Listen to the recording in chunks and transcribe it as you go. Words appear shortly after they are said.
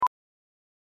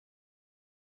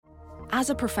As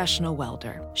a professional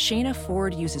welder, Shayna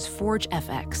Ford uses Forge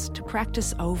FX to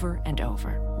practice over and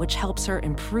over, which helps her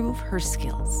improve her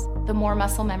skills. The more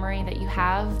muscle memory that you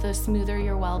have, the smoother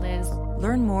your weld is.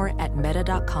 Learn more at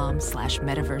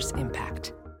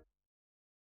meta.com/metaverseimpact.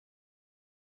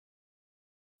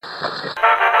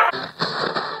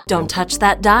 Don't touch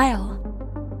that dial.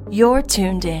 You're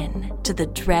tuned in to the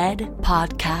Dread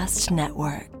Podcast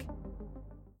Network.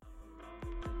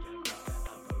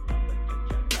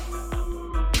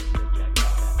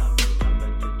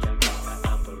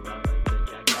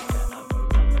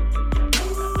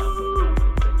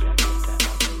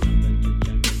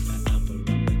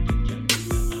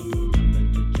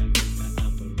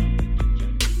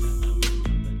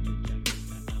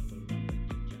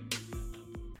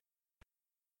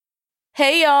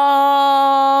 Hey,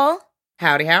 y'all.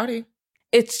 Howdy, howdy.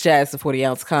 It's Jazz, the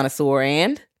 40-ounce connoisseur,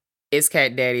 and It's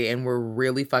Cat Daddy, and we're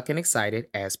really fucking excited,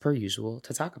 as per usual,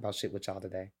 to talk about shit with y'all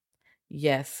today.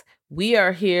 yes, we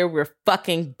are here. We're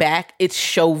fucking back. It's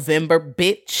Showvember,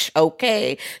 bitch.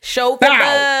 Okay,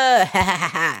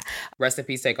 Showvember. Rest in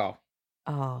peace, take off.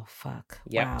 Oh, fuck.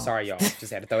 Yep, Wow. sorry, y'all.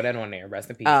 Just had to throw that on there.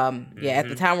 Rest in peace. Yeah, at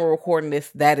the time we're recording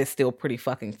this, that is still pretty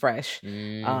fucking fresh.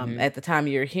 Mhm. At the time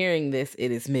you're hearing this,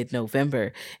 it is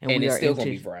mid-November, and we it's are still going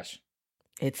to be fresh.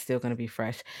 It's still going to be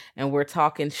fresh. And we're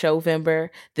talking Showvember.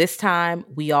 This time,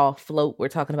 we all float. We're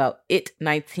talking about It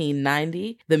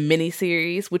 1990, the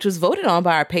miniseries, which was voted on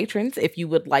by our patrons. If you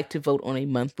would like to vote on a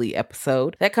monthly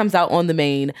episode that comes out on the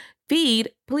main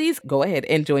feed, please go ahead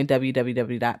and join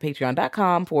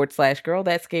www.patreon.com/girl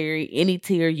that's scary. Any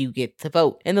tier you get to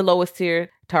vote. And the lowest tier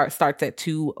starts at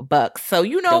 $2. So,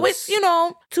 it's,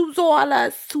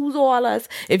 $2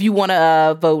 if you want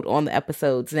to vote on the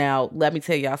episodes. Now, let me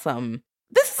tell y'all something.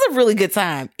 This is a really good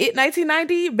time. It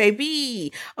 1990,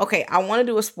 baby. Okay, I want to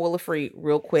do a spoiler free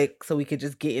real quick so we could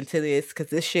just get into this because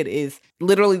this shit is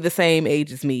literally the same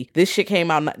age as me. This shit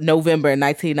came out November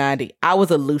 1990. I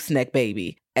was a loose neck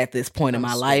baby at this point in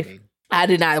my life. I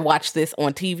did not watch this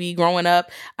on TV growing up.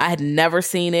 I had never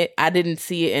seen it. I didn't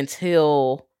see it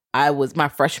until I was my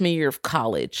freshman year of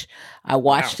college. I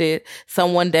watched it.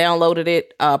 Someone downloaded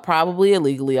it, probably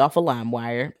illegally off of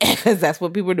LimeWire, because that's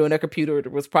what people were doing. Their computer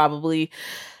was probably,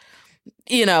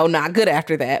 not good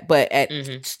after that. But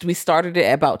we started it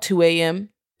at about 2 a.m.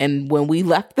 And when we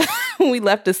left,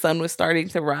 the sun was starting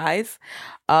to rise.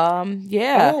 Oh,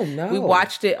 no. We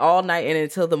watched it all night and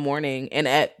until the morning. And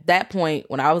at that point,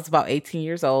 when I was about 18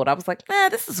 years old, I was like,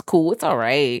 this is cool. It's all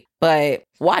right. But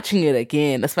watching it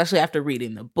again, especially after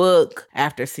reading the book,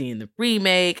 after seeing the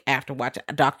remake, after watching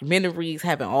documentaries,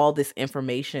 having all this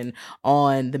information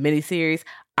on the miniseries,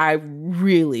 I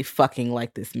really fucking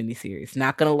like this miniseries.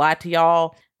 Not gonna lie to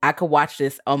y'all. I could watch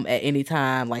this at any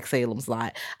time, like Salem's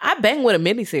Lot. I bang with a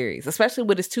miniseries, especially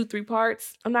with its 2-3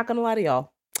 parts. I'm not gonna lie to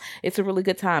y'all. It's a really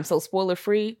good time. So spoiler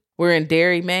free, we're in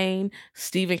Derry, Maine.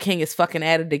 Stephen King is fucking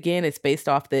at it again. It's based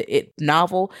off the It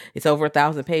novel. It's over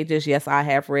 1,000 pages. Yes, I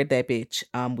have read that bitch.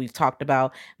 We've talked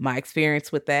about my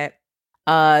experience with that.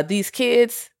 These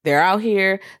kids, they're out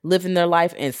here living their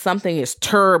life and something is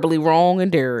terribly wrong in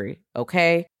Derry,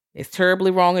 okay? It's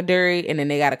terribly wrong in Derry, and then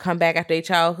they got to come back after their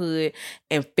childhood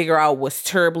and figure out what's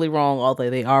terribly wrong, although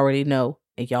they already know,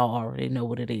 and y'all already know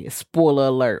what it is. Spoiler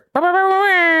alert.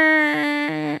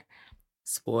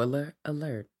 Spoiler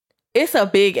alert. It's a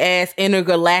big ass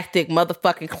intergalactic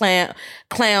motherfucking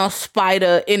clown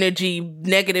spider energy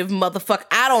negative motherfucker.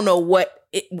 I don't know what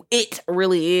it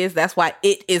really is. That's why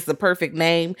it is the perfect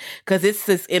name, because it's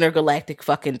this intergalactic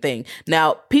fucking thing.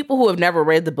 Now, people who have never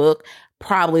read the book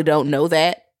probably don't know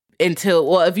that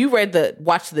if you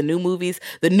watched the new movies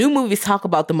talk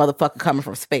about the motherfucker coming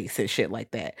from space and shit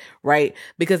like that, right?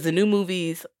 Because the new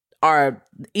movies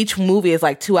each movie is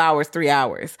like 2 hours, 3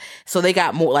 hours. So they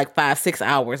got more like 5-6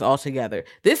 hours altogether.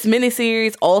 This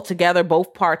miniseries altogether,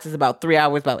 both parts is about 3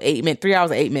 hours, 3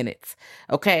 hours and 8 minutes.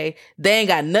 Okay. They ain't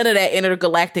got none of that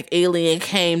intergalactic alien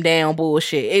came down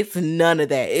bullshit. It's none of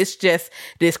that. It's just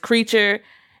this creature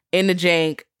in the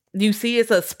jank. You see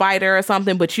it's a spider or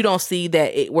something, but you don't see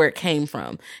where it came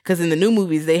from. Because in the new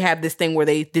movies, they have this thing where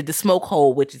they did the smoke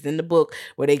hole, which is in the book,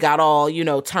 where they got all,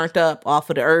 turned up off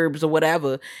of the herbs or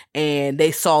whatever, and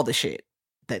they saw the shit.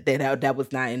 That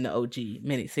was not in the OG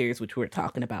miniseries, which we're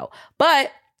talking about.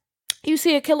 But you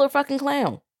see a killer fucking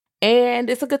clown, and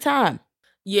it's a good time.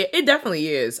 Yeah, it definitely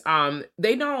is.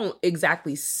 They don't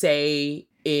exactly say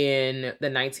in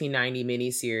the 1990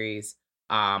 miniseries,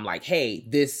 like, hey,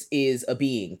 this is a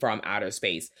being from outer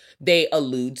space. They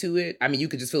allude to it. I mean, you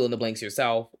could just fill in the blanks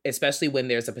yourself, especially when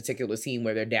there's a particular scene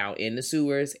where they're down in the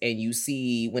sewers and you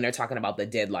see when they're talking about the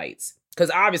deadlights Because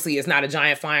obviously it's not a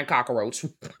giant flying cockroach,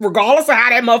 regardless of how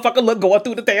that motherfucker look going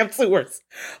through the damn sewers.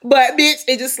 But bitch,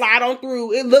 it just slide on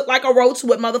through. It looked like a roach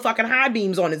with motherfucking high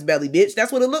beams on his belly, bitch.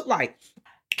 That's what it looked like.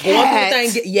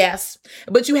 Thing, yes.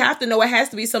 But you have to know it has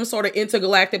to be some sort of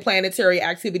intergalactic planetary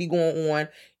activity going on.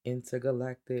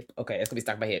 Intergalactic. Okay, that's gonna be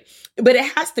stuck in my head. But it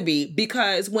has to be,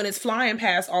 because when it's flying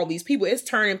past all these people, it's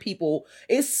turning people,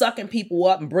 it's sucking people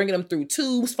up and bringing them through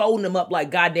tubes, folding them up like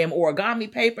goddamn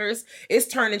origami papers. It's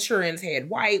turning Turin's head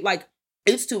white. Like,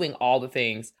 it's doing all the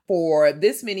things. For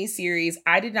this miniseries,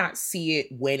 I did not see it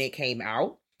when it came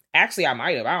out. Actually, I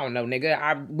might have. I don't know, nigga.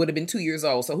 I would have been 2 years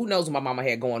old, so who knows what my mama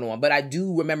had going on. But I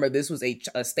do remember this was a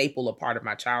staple, a part of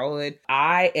my childhood.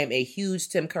 I am a huge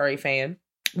Tim Curry fan.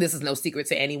 This is no secret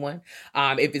to anyone.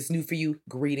 If it's new for you,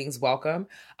 greetings, welcome.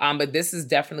 But this is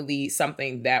definitely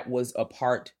something that was a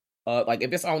part of, like,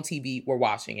 if it's on TV, we're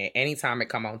watching it. Anytime it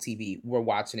come on TV, we're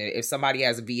watching it. If somebody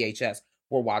has a VHS,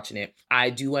 we're watching it. I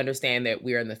do understand that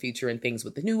we're in the future and things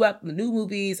with the new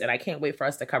movies, and I can't wait for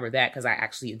us to cover that because I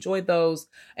actually enjoyed those,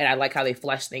 and I like how they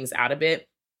flesh things out a bit.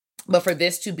 But for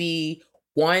this to be,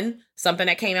 one, something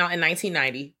that came out in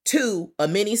 1990. Two, a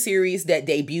miniseries that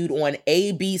debuted on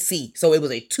ABC. So it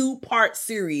was a 2-part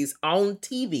series on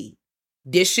TV.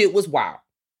 This shit was wild.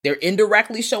 They're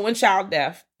indirectly showing child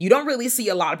death. You don't really see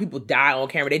a lot of people die on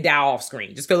camera. They die off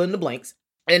screen. Just fill in the blanks.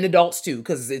 And adults too,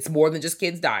 because it's more than just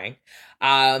kids dying.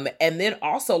 And then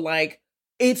also, like,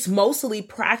 it's mostly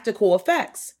practical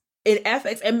effects in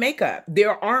FX and makeup.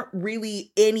 There aren't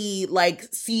really any, like,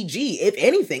 CG, if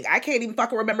anything. I can't even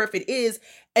fucking remember if it is.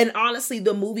 And honestly,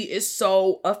 the movie is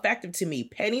so effective to me.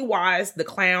 Pennywise, the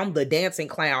clown, the dancing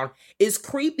clown, is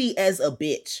creepy as a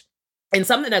bitch. And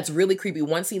something that's really creepy,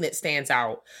 one scene that stands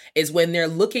out, is when they're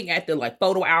looking at the, like,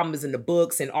 photo albums and the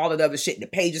books and all of the other shit, and the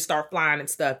pages start flying and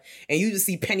stuff, and you just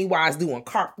see Pennywise doing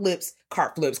cartwheels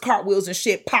and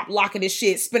shit, pop locking his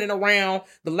shit, spinning around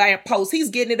the lamppost. He's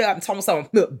getting it up and telling someone,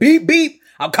 beep, beep,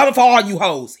 I'm coming for all you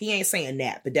hoes. He ain't saying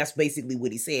that, but that's basically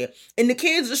what he said. And the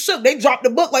kids are shook. They dropped the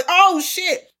book like, oh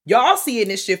shit. Y'all seeing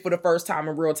this shit for the first time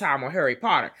in real time on Harry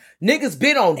Potter. Niggas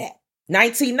been on that.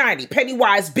 1990,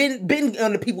 Pennywise been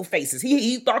on the people's faces.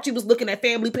 He thought you was looking at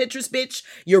family pictures, bitch.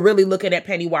 You're really looking at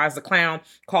Pennywise the clown,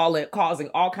 causing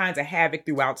all kinds of havoc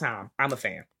throughout time. I'm a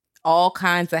fan. All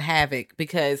kinds of havoc,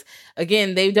 because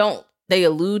again, they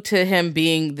allude to him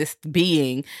being this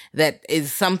being that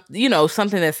is something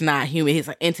that's not human. He's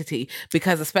an entity,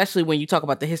 because especially when you talk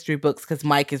about the history books, because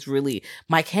Mike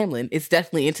Hamlin is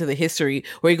definitely into the history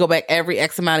where you go back every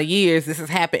X amount of years. This has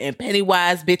happened, and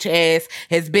Pennywise bitch ass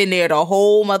has been there the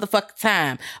whole motherfucking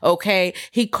time. Okay.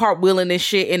 He cartwheeling this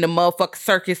shit in the motherfucking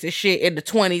circus and shit in the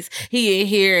 20s. He in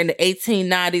here in the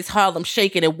 1890s, Harlem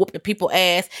shaking and whooping people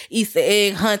ass, Easter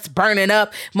egg hunts burning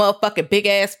up, motherfucking big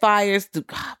ass fires.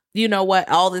 You know what?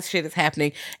 All this shit is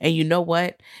happening. And you know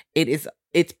what? It's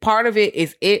part of it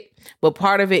is it, but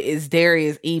part of it is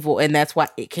Darius evil. And that's why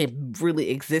it can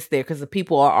really exist there, because the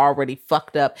people are already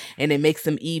fucked up, and it makes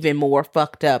them even more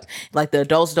fucked up. Like, the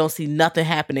adults don't see nothing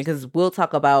happening, because we'll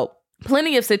talk about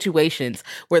plenty of situations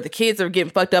where the kids are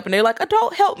getting fucked up and they're like,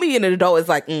 adult, help me. And an adult is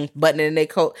like, buttoning their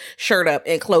shirt up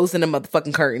and closing the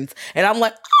motherfucking curtains. And I'm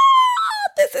like,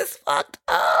 this is fucked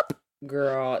up.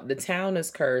 Girl, the town is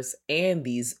cursed, and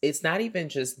it's not even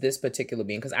just this particular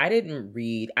being, because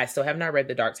I still have not read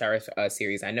the Dark Tower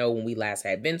series. I know when we last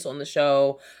had Vince on the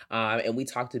show, and we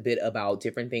talked a bit about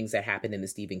different things that happened in the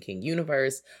Stephen King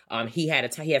universe. He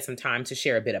had some time to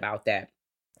share a bit about that.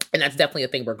 And that's definitely a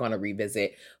thing we're going to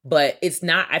revisit. But it's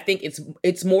not, I think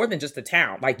it's more than just a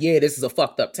town. Like, yeah, this is a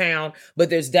fucked up town, but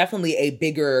there's definitely a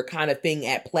bigger kind of thing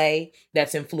at play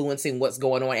that's influencing what's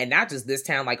going on. And not just this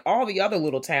town, like all the other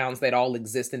little towns that all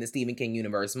exist in the Stephen King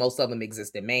universe. Most of them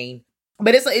exist in Maine.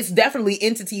 But it's definitely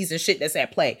entities and shit that's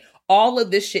at play. All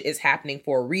of this shit is happening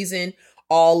for a reason.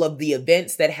 All of the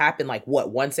events that happen, like,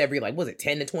 once every, like, was it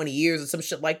 10 to 20 years or some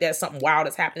shit like that? Something wild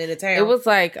is happening in the town. It was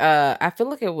like, I feel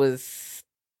like it was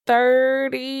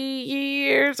 30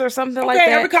 years or something like that.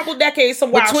 Every couple decades,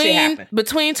 some wild shit happen.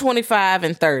 Between 25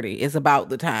 and 30 is about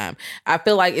the time. I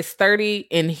feel like it's 30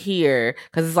 in here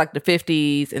because it's like the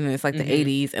 50s and then it's like the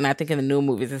 80s. And I think in the new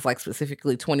movies, it's like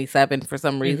specifically 27 for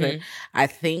some reason. I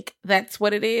think that's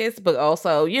what it is. But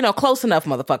also, close enough,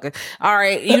 motherfucker. All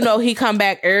right. He come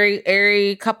back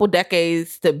every couple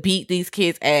decades to beat these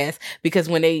kids' ass, because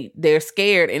when they're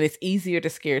scared, and it's easier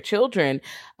to scare children.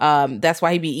 That's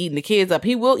why he be eating the kids up.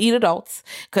 He will eat adults,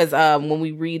 because when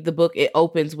we read the book, it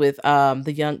opens with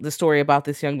the story about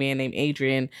this young man named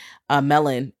Adrian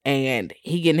Mellon, and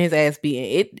he getting his ass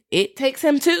beaten. It takes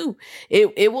him too.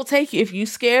 It will take you, if you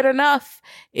scared enough,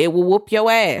 it will whoop your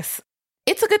ass.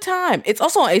 It's a good time. It's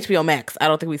also on HBO Max. I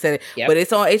don't think we said it, but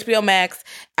it's on HBO Max.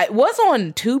 It was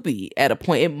on Tubi at a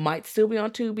point. It might still be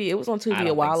on Tubi. It was on Tubi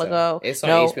a while ago. It's on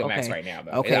HBO Max right now,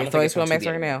 though. Okay, it's on HBO Max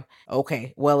right now.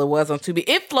 Okay, well, it was on Tubi.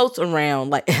 It floats around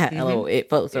like hello. It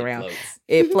floats around.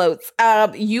 It floats.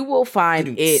 You will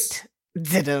find it.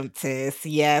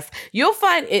 Yes, you'll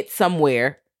find it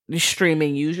somewhere.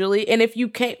 Streaming usually, and if you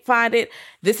can't find it,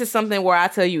 this is something where I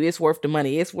tell you it's worth the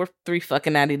money. It's worth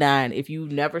 $3.99 if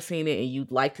you've never seen it and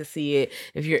you'd like to see it.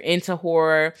 If you're into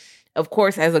horror, of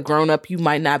course, as a grown-up, you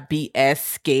might not be as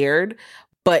scared,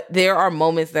 but there are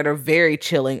moments that are very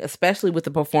chilling, especially with the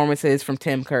performances from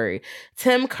Tim Curry.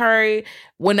 Tim Curry,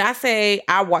 when I say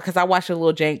because I watched a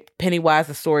little jank Pennywise,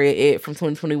 the story of it from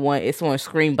 2021. It's on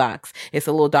Screambox. It's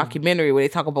a little documentary where they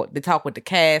talk with the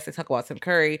cast. They talk about Tim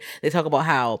Curry. They talk about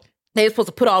how they supposed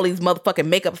to put all these motherfucking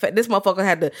makeup effects. This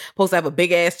motherfucker supposed to have a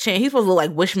big ass chin. He's supposed to look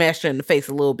like Wishmaster in the face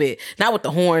a little bit. Not with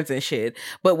the horns and shit,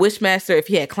 but Wishmaster if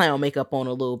he had clown makeup on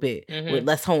a little bit with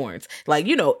less horns. Like,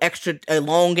 extra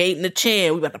elongating the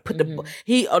chin. We about to put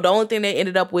the only thing they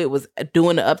ended up with was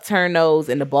doing the upturned nose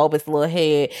and the bulbous little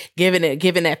head, giving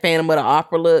that Phantom of the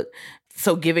Opera look.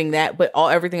 So giving that, but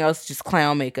everything else just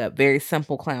clown makeup, very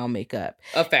simple clown makeup,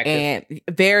 effective and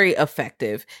very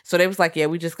effective. So they was like, yeah,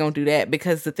 we just gonna do that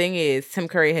because the thing is, Tim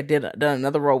Curry had done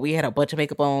another role. We had a bunch of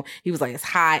makeup on. He was like, it's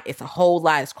hot, it's a whole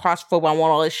lot, it's claustrophobic. I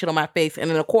want all this shit on my face,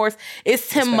 and then of course it's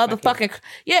Tim motherfucking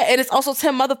and it's also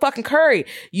Tim motherfucking Curry.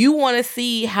 You want to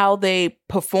see how they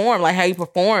perform, like how he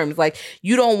performs. Like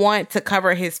you don't want to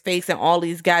cover his face and all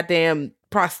these goddamn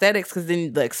prosthetics because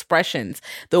then the expressions,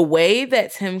 the way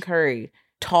that Tim Curry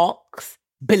talks,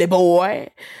 Billy Boy,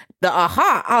 the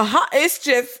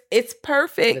it's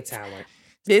perfect. The talent.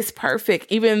 It's perfect.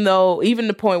 Even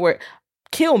the point where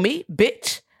kill me,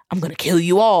 bitch. I'm gonna kill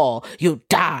you all. You'll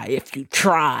die if you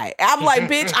try. I'm like,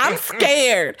 bitch, I'm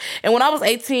scared. And when I was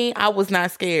 18, I was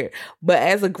not scared. But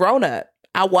as a grown up,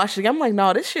 I watched it. I'm like,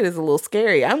 no, this shit is a little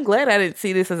scary. I'm glad I didn't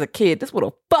see this as a kid. This would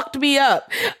have fucked me up.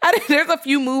 There's a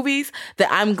few movies that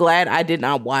I'm glad I did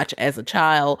not watch as a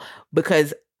child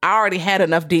because I already had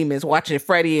enough demons watching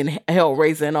Freddy and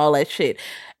Hellraiser and all that shit.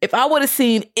 If I would have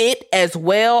seen it as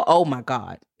well, oh my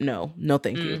God. No,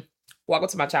 thank you. Welcome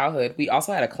to my childhood. We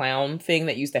also had a clown thing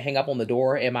that used to hang up on the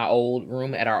door in my old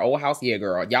room at our old house. Yeah,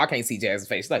 girl. Y'all can't see Jazz's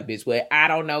face. She's like, bitch, what? I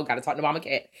don't know. Got to talk to Mama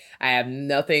Cat. I have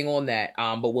nothing on that.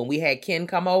 But when we had Ken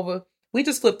come over, we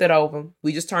just flipped it over.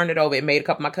 We just turned it over. It made a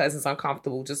couple of my cousins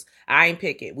uncomfortable. I ain't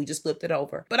pick it. We just flipped it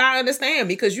over. But I understand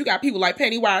because you got people like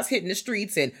Pennywise hitting the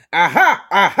streets and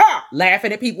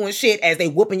laughing at people and shit as they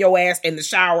whooping your ass in the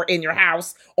shower, in your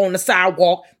house, on the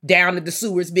sidewalk, down to the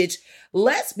sewers, bitch.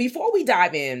 Before we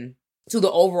dive in to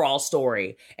the overall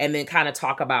story and then kind of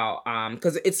talk about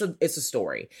because it's a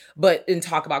story, but and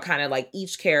talk about kind of like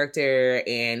each character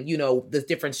and the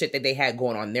different shit that they had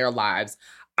going on in their lives.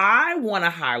 I want to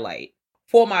highlight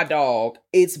for my dog,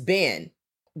 it's Ben.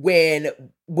 When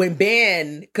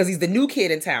Ben, because he's the new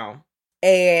kid in town,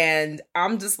 and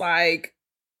I'm just like,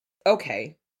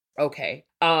 okay.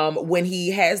 When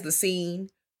he has the scene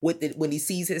when he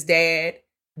sees his dad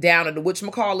down at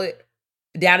the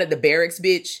down at the barracks,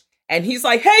 bitch. And he's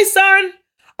like, hey, son,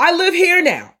 I live here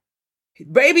now.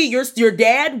 Baby, your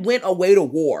dad went away to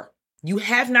war. You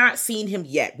have not seen him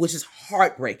yet, which is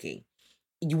heartbreaking.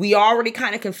 We already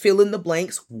kind of can fill in the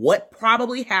blanks what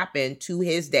probably happened to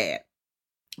his dad.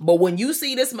 But when you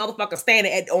see this motherfucker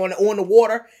standing on the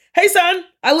water, hey, son,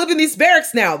 I live in these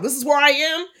barracks now. This is where I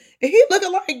am. And he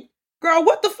looking like, girl,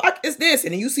 what the fuck is this?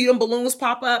 And then you see them balloons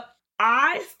pop up.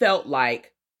 I felt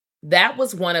like that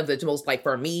was one of the most, like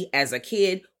for me as a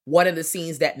kid, one of the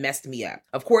scenes that messed me up.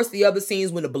 Of course, the other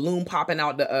scenes when the balloon popping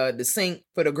out the sink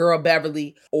for the girl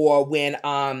Beverly, or when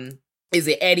is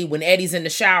it Eddie, when Eddie's in the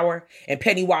shower and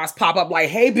Pennywise pop up like,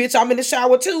 hey bitch, I'm in the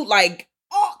shower too. Like,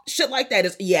 oh, shit like that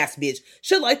is yes, bitch.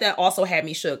 Shit like that also had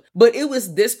me shook. But it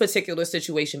was this particular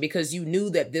situation because you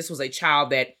knew that this was a child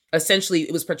that essentially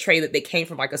it was portrayed that they came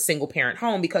from like a single parent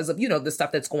home because of, the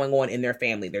stuff that's going on in their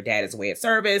family. Their dad is away at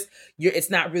service.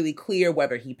 It's not really clear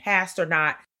whether he passed or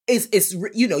not. It's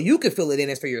you could fill it in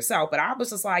as for yourself, but I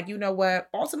was just like, you know what?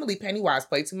 Ultimately, Pennywise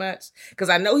played too much because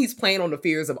I know he's playing on the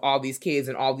fears of all these kids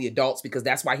and all the adults because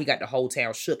that's why he got the whole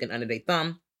town shook and under their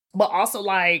thumb. But also,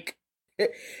 like,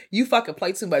 you fucking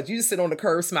play too much. You just sit on the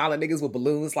curb smiling niggas with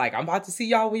balloons like, I'm about to see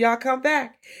y'all when y'all come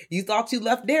back. You thought you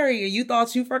left Derry and you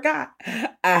thought you forgot.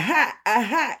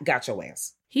 Got your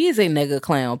ass. He is a nigga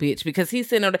clown, bitch, because he's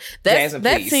sitting on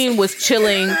that scene was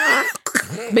chilling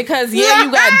because you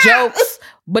got jokes.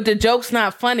 But the joke's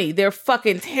not funny. They're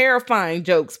fucking terrifying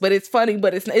jokes, but it's funny,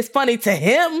 but it's funny to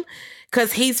him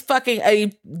because he's fucking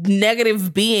a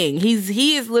negative being.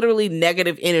 He is literally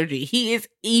negative energy. He is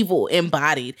evil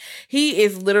embodied. He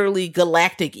is literally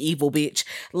galactic evil, bitch.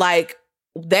 Like,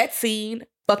 that scene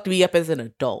fucked me up as an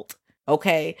adult.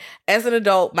 Okay, as an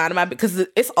adult, because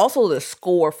it's also the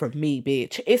score for me,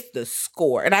 bitch. It's the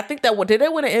score, and I think that did they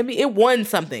win an Emmy? It won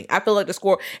something. I feel like the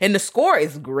score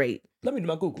is great. Let me do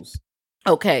my Googles.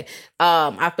 Okay,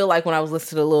 I feel like when I was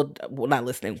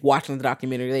watching the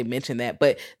documentary, they mentioned that,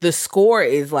 but the score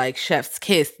is like chef's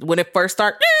kiss when it first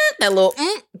started. That little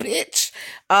bitch.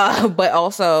 But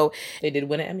also they did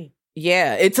win an Emmy.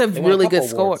 Yeah, it's a really good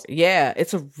score. Yeah,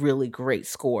 it's a really great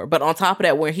score. But on top of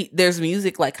that, where there's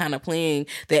music like kind of playing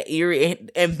that eerie,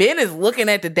 and Ben is looking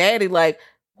at the daddy like,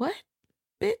 "What,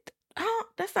 bitch? Oh,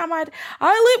 that's not my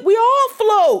eyelid. We all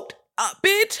float,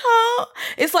 bitch, huh?"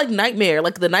 It's like nightmare,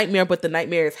 like the nightmare, but the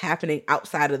nightmare is happening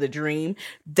outside of the dream.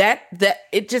 That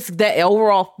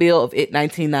overall feel of it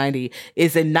 1990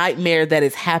 is a nightmare that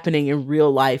is happening in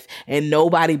real life, and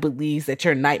nobody believes that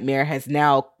your nightmare has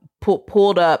now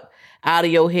pulled up out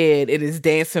of your head and is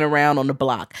dancing around on the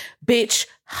block, bitch,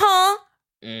 huh?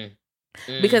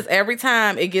 Because every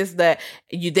time it gets they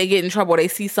get in trouble, they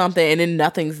see something and then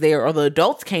nothing's there, or the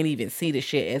adults can't even see the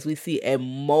shit, as we see at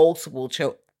multiple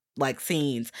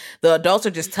scenes. The adults are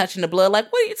just touching the blood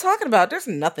like, what are you talking about? There's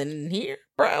nothing in here,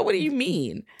 bro. What do you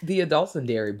mean? The adults in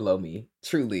Derry blow me,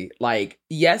 truly. Like,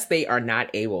 yes, they are not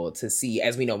able to see,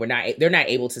 as we know, they're not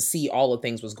able to see all the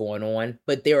things what's going on,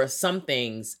 but there are some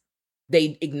things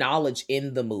they acknowledge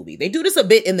in the movie. They do this a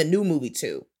bit in the new movie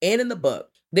too, and in the book.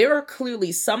 There are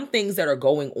clearly some things that are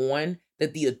going on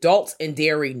that the adults in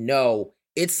Derry know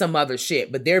it's some other shit,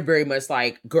 but they're very much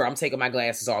like, girl, I'm taking my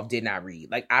glasses off, did not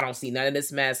read. Like, I don't see none of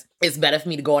this mess. It's better for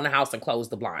me to go in the house and close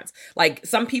the blinds. Like,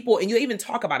 some people, and you even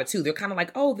talk about it too, they're kind of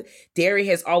like, oh, Derry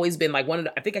has always been like one of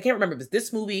the, I can't remember if it's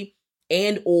this movie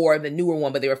and or the newer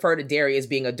one, but they refer to Derry as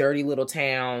being a dirty little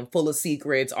town full of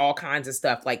secrets, all kinds of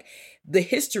stuff. Like, the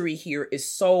history here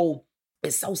is so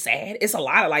sad. It's a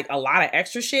lot of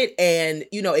extra shit. And,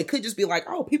 it could just be like,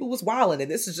 oh, people was wilding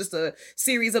and this is just a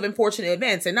series of unfortunate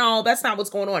events. And no, that's not what's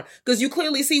going on. Because you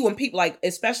clearly see when people, like,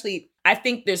 especially, I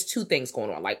think there's two things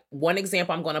going on. Like, one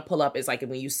example I'm going to pull up is like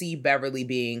when you see Beverly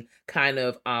being kind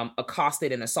of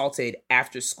accosted and assaulted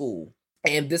after school.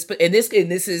 And this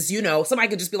is, somebody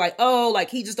could just be like, oh,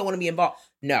 like, he just don't want to be involved.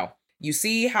 No. You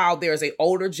see how there's an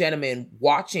older gentleman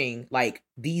watching, like,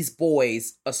 these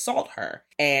boys assault her.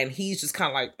 And he's just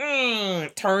kind of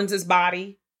like, turns his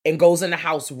body and goes in the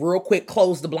house real quick,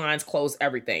 close the blinds, close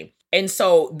everything. And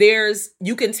so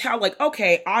you can tell, like,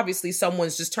 okay, obviously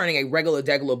someone's just turning a regular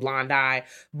blind eye.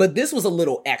 But this was a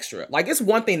little extra. Like, it's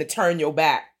one thing to turn your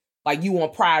back. Like, you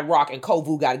on Pride Rock and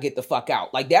Kovu got to get the fuck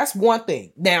out. Like, that's one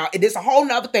thing. Now, it's a whole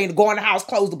nother thing to go in the house,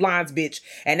 close the blinds, bitch,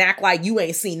 and act like you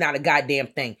ain't seen not a goddamn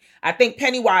thing. I think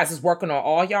Pennywise is working on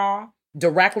all y'all,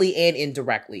 directly and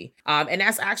indirectly. And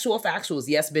that's actual factuals.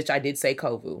 Yes, bitch, I did say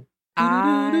Kovu.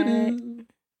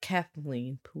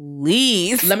 Kathleen,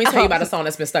 please. Let me tell you about a song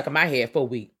that's been stuck in my head for a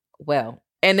week. Well,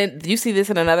 and then you see this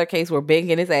in another case where Ben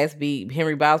getting his ass beat.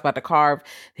 Henry Bowles about to carve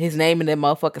his name in that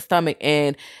motherfucker's stomach.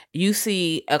 And you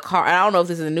see a car. I don't know if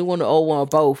this is a new one, the old one, or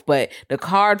both, but the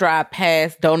car drive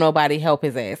past. Don't nobody help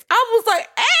his ass. I was like,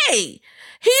 hey,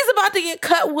 he's about to get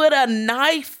cut with a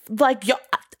knife. Like, yo,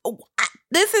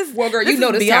 this is, well, girl, this you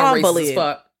know this sound racist belief. As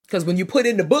fuck. Because when you put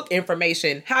in the book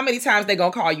information, how many times they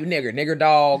gonna call you nigger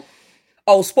dog?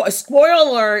 Oh, spoiler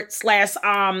alert /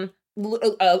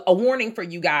 a warning for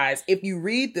you guys. If you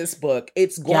read this book,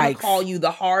 it's going to call you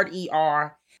the hard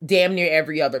ER damn near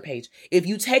every other page. If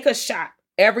you take a shot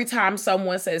every time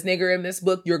someone says nigger in this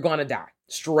book, you're going to die.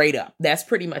 Straight up. That's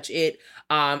pretty much it.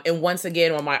 And once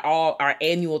again, on our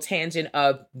annual tangent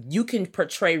of you can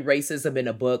portray racism in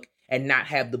a book and not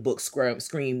have the book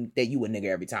scream that you a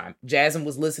nigger every time. Jasmine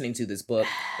was listening to this book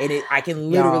and I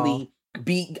can literally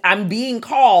I'm being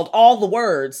called all the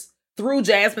words through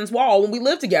Jasmine's wall when we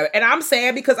live together. And I'm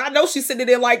sad because I know she's sitting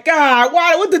there like, God,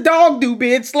 what the dog do,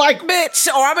 bitch? Like, bitch.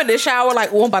 Or I'm in the shower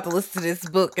like, oh, I'm about to listen to this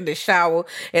book in the shower.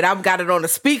 And I've got it on the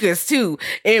speakers too.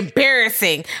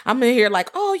 Embarrassing. I'm in here like,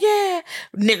 oh yeah,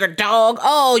 nigger dog.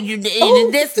 Oh, you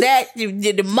this, that, you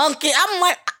the monkey. I'm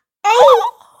like,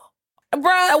 oh.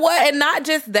 Bruh, what? And not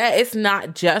just that. It's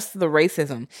not just the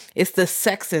racism. It's the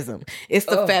sexism. It's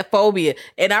the fat phobia.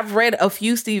 And I've read a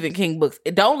few Stephen King books.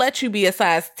 It don't let you be a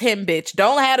size 10, bitch.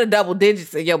 Don't have the double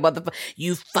digits in your motherfucker.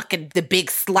 You fucking, the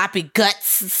big sloppy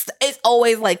guts. It's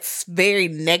always like very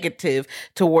negative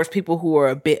towards people who are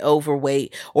a bit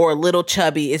overweight or a little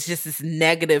chubby. It's just this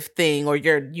negative thing. Or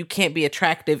you can't be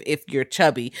attractive if you're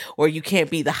chubby. Or you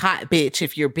can't be the hot bitch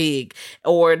if you're big.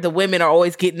 Or the women are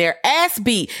always getting their ass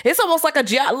beat. It's almost like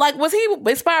was he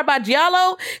inspired by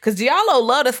Giallo? Because Giallo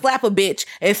loved to slap a bitch,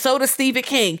 and so does Stephen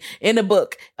King in the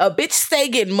book. A bitch stay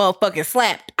getting motherfucking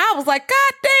slapped. I was like,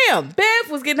 God damn,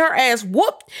 Bev was getting her ass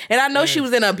whooped. And I know she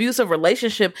was in an abusive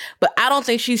relationship, but I don't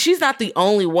think she's not the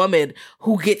only woman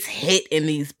who gets hit in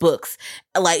these books.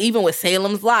 Like even with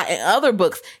Salem's Lot and other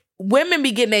books, women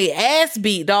be getting their ass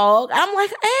beat, dog. I'm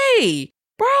like, hey,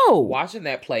 bro. Watching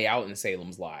that play out in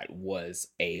Salem's Lot was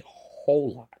a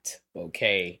whole lot,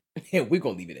 okay? And we're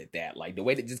gonna leave it at that. Like the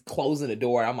way that just closing the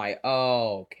door, I'm like,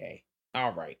 oh, okay,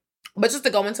 all right. But just to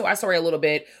go into our story a little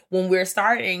bit, when we're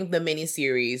starting the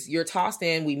miniseries, you're tossed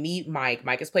in, we meet Mike.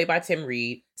 Mike is played by Tim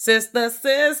Reed. Sister,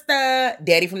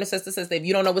 Daddy from the Sister. If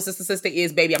you don't know what Sister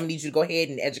is, baby, I'm gonna need you to go ahead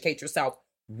and educate yourself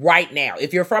right now.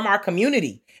 If you're from our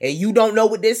community and you don't know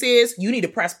what this is, you need to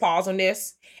press pause on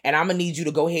this. And I'm going to need you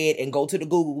to go ahead and go to the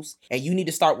Googles. And you need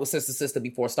to start with Sister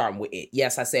before starting with it.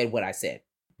 Yes, I said what I said.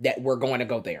 That we're going to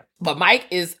go there. But Mike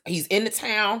he's in the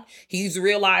town. He's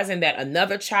realizing that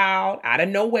another child out of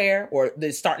nowhere, or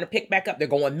they're starting to pick back up. They're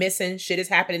going missing. Shit is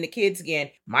happening to kids again.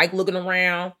 Mike looking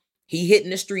around. He hitting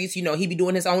the streets. He be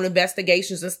doing his own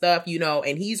investigations and stuff,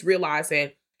 and he's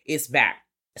realizing it's back.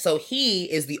 So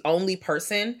he is the only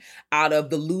person out of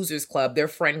the Losers Club, their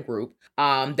friend group,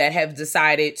 that have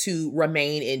decided to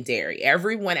remain in Derry.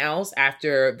 Everyone else,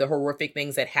 after the horrific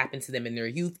things that happened to them in their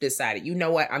youth, decided, you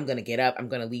know what, I'm going to get up. I'm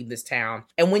going to leave this town.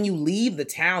 And when you leave the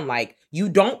town, like, you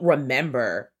don't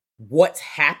remember what's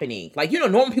happening. Like,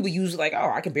 normal people usually like,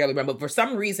 oh, I can barely remember. But for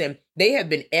some reason, they have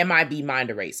been MIB mind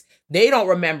erased. They don't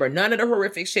remember none of the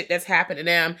horrific shit that's happened to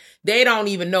them. They don't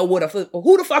even know who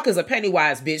the fuck is a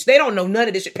Pennywise, bitch. They don't know none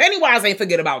of this shit. Pennywise ain't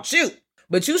forget about you.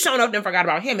 But you shown up and forgot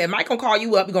about him. And Mike gonna call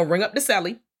you up. He gonna ring up the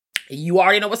celly. You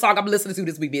already know what song I'm listening to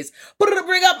this week, bitch.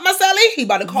 Bring up my celly. He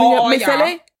about to call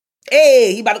y'all.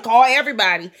 Hey, he about to call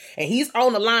everybody. And he's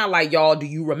on the line like, y'all, do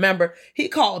you remember? He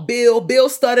called Bill. Bill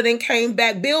stuttered and came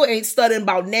back. Bill ain't stuttering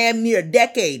about damn near a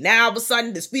decade. Now, all of a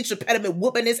sudden, the speech impediment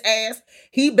whooping his ass.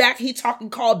 He back. He talking,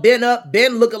 called Ben up.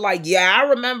 Ben looking like, yeah, I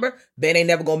remember. Ben ain't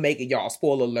never gonna make it, y'all.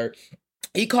 Spoiler alert.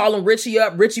 He calling Richie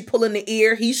up. Richie pulling the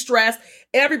ear. He's stressed.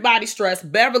 Everybody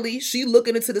stressed. Beverly, she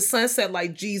looking into the sunset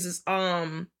like, Jesus, we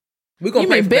gonna you pray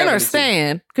mean for Ben Beverly or too.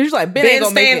 Stan? Because you're like, Ben ain't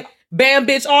gonna make it. Bam,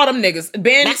 bitch, all them niggas.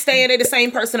 Ben is staying there, the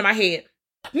same person in my head.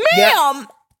 Ma'am! Yep.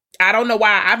 I don't know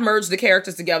why I've merged the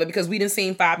characters together because we done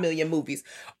seen 5 million movies.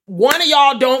 One of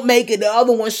y'all don't make it, the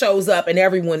other one shows up and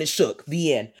everyone is shook.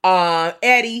 The end.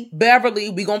 Eddie, Beverly,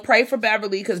 we gonna pray for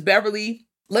Beverly because Beverly,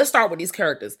 let's start with these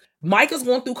characters. Mike is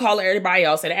going through calling everybody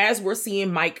else, and as we're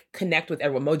seeing Mike connect with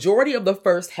everyone, majority of the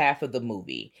first half of the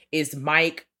movie is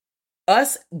Mike,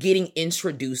 us getting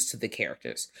introduced to the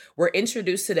characters. We're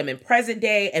introduced to them in present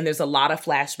day, and there's a lot of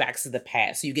flashbacks to the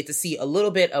past. So you get to see a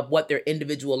little bit of what their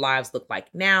individual lives look like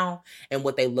now and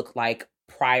what they look like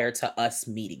prior to us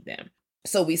meeting them.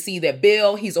 So we see that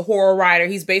Bill, he's a horror writer.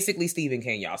 He's basically Stephen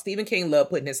King, y'all. Stephen King loved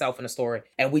putting himself in a story,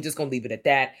 and we just gonna leave it at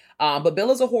that. But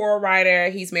Bill is a horror writer.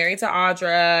 He's married to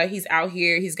Audra. He's out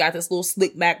here. He's got this little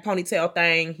slick back ponytail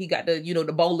thing. He got the,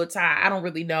 the bowler tie. I don't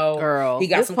really know. Girl, he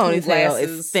got this some cool ponytail glasses.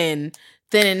 is thin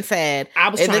and sad. I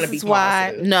was trying to be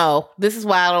positive. This is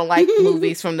why I don't like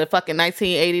movies from the fucking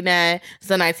 1989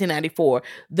 to 1994.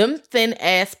 Them thin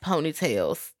ass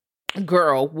ponytails.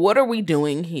 Girl, what are we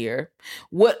doing here?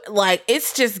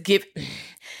 It's just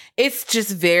it's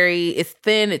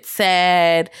thin, it's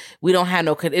sad. We don't have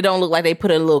it don't look like they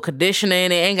put a little conditioner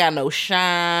in it. Ain't got no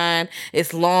shine.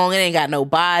 It's long, it ain't got no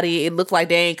body. It looks like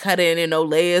they ain't cut it in no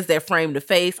layers that frame the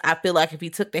face. I feel like if you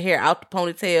took the hair out the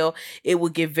ponytail, it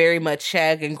would give very much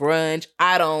shag and grunge.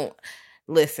 The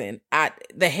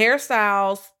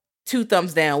hairstyles, 2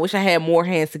 thumbs down. Wish I had more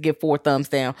hands to give 4 thumbs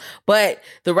down. But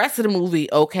the rest of the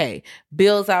movie, okay.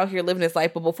 Bill's out here living his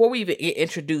life. But before we even get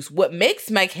introduced, what makes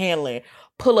Mike Hanlon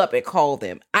pull up and call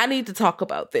them? I need to talk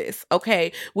about this,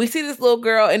 okay? We see this little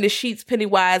girl in the sheets,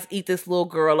 Pennywise eat this little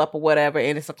girl up or whatever,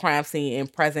 and it's a crime scene in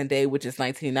present day, which is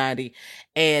 1990.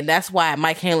 And that's why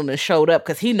Mike Hanlon showed up,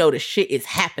 because he know the shit is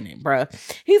happening, bruh.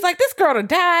 He's like, this girl done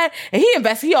died, and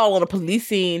he all on the police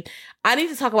scene. I need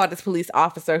to talk about this police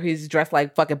officer who's dressed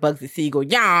like fucking Bugsy Siegel.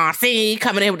 Yeah, see,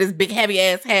 coming in with this big heavy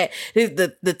ass hat.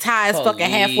 The tie is fucking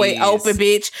halfway open,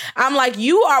 bitch. I'm like,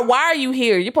 why are you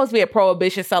here? You're supposed to be at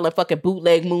Prohibition selling fucking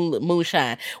bootleg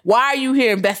moonshine. Why are you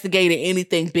here investigating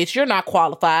anything, bitch? You're not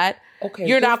qualified. Okay,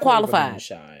 you're not qualified.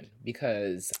 Moonshine,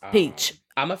 because Peach.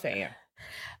 I'm a fan.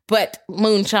 But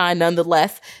moonshine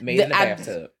nonetheless. Made in the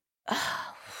bathtub.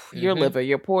 Your liver,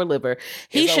 your poor liver.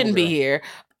 He shouldn't be here.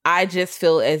 I just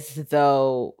feel as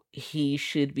though he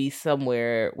should be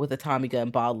somewhere with a Tommy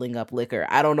gun bottling up liquor.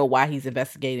 I don't know why he's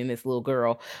investigating this little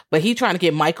girl, but he's trying to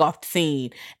get Mike off the scene.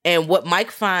 And what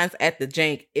Mike finds at the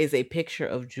jank is a picture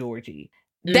of Georgie.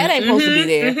 That ain't supposed to be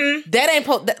there.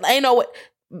 That ain't know what.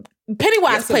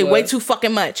 Pennywise played way too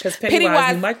fucking much. Because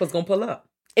Pennywise knew Mike was gonna pull up.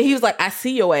 And he was like, I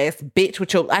see your ass,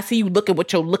 bitch, I see you looking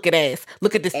with your looking ass.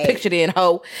 Look at this picture then,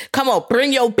 hoe. Come on,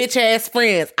 bring your bitch ass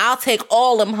friends. I'll take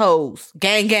all them hoes.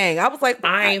 Gang, gang. I was like,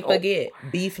 I ain't forget.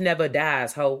 Beef never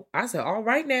dies, hoe. I said, all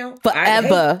right now.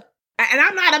 Forever. And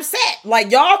I'm not upset. Like,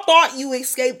 y'all thought you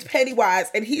escaped Pennywise.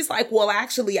 And he's like, well,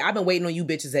 actually, I've been waiting on you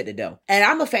bitches at the door. And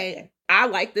I'm a fan. I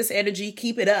like this energy.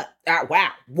 Keep it up.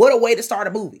 Wow. What a way to start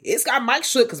a movie. It's got Mike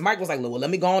shook because Mike was like, well, let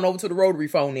me go on over to the rotary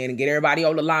phone then and get everybody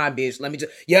on the line, bitch. Let me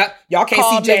just, y'all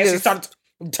can't see Jazz. She started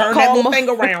to turn that little thing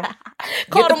around.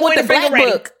 Call them with the black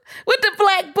book. With the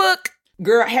black book.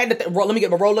 Girl, I had to let me get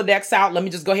my Rolodex out. Let me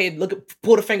just go ahead and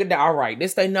pull the finger down. All right,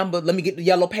 this their number. Let me get the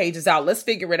yellow pages out. Let's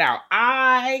figure it out.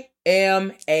 I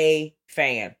am a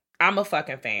fan. I'm a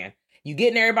fucking fan. You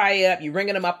getting everybody up. You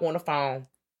ringing them up on the phone.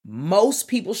 Most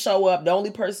people show up. The only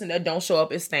person that don't show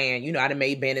up is Stan. You know, I done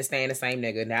made Ben and Stan the same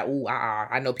nigga. Now,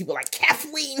 I know people like,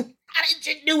 Kathleen, how did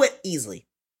you do it? Easily.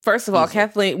 First of all,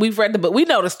 Kathleen, we've read the book. We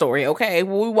know the story, okay?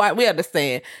 We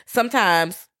understand.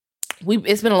 Sometimes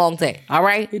it's been a long day, all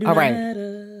right? All right.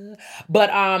 Matter.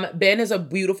 But Ben is a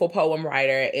beautiful poem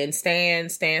writer, and Stan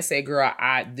said, girl,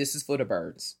 this is for the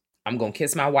birds. I'm going to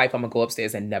kiss my wife. I'm going to go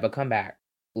upstairs and never come back.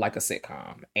 Like a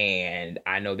sitcom. And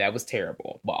I know that was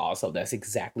terrible, but also that's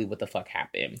exactly what the fuck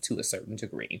happened to a certain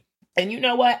degree. And you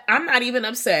know what? I'm not even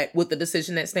upset with the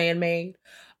decision that Stan made,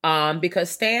 because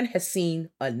Stan has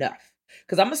seen enough.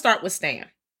 Because I'm going to start with Stan,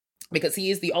 because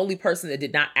he is the only person that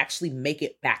did not actually make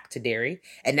it back to Derry.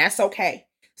 And that's okay.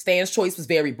 Stan's choice was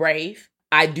very brave.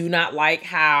 I do not like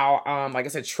how, like I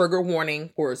said, trigger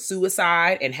warning for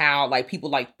suicide, and how like people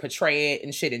like portray it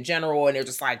and shit in general. And they're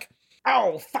just like,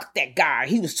 oh, fuck that guy.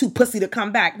 He was too pussy to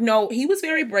come back. No, he was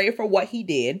very brave for what he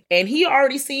did. And he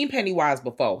already seen Pennywise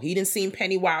before. He didn't seen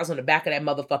Pennywise on the back of that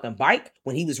motherfucking bike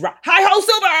when he was hi-ho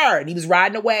Silver! And he was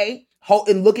riding away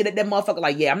and looking at that motherfucker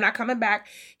like, yeah, I'm not coming back.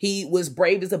 He was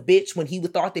brave as a bitch when he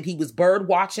thought that he was bird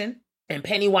watching. And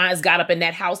Pennywise got up in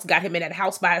that house, got him in that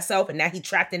house by himself. And now he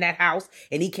trapped in that house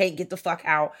and he can't get the fuck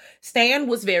out. Stan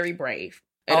was very brave.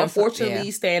 And also,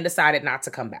 unfortunately, Stan decided not to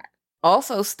come back.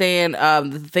 Also, Stan,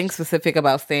 the thing specific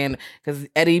about Stan, because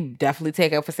Eddie definitely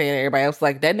take up for Stan and everybody else,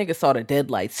 like, that nigga saw the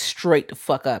deadlights straight the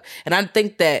fuck up. And I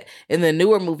think that in the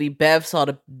newer movie, Bev saw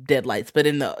the deadlights, but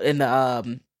in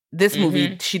the this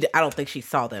movie, I don't think she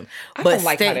saw them. I but don't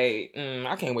like how they,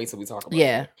 I can't wait till we talk about it.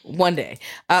 Yeah, one day.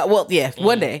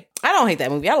 One day. I don't hate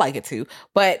that movie. I like it too.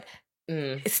 But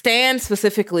Stan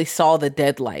specifically saw the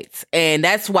deadlights, and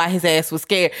that's why his ass was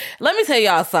scared. Let me tell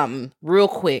y'all something real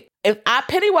quick. If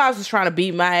Pennywise was trying to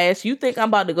beat my ass, you think I'm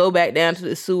about to go back down to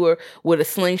the sewer with a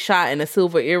slingshot and a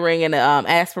silver earring and an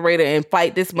aspirator and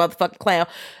fight this motherfucking clown?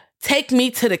 Take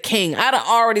me to the king. I done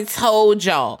already told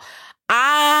y'all.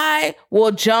 I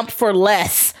will jump for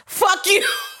less. Fuck you.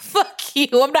 Fuck you.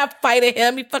 I'm not fighting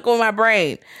him. You fucking with my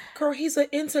brain. Girl, he's an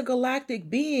intergalactic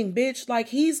being, bitch. Like,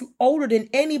 he's older than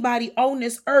anybody on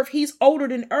this earth. He's older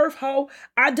than Earth, ho.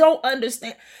 I don't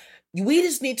understand. We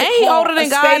just need to. Ain't he older than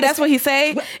God? That's what he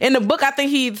say in the book. I think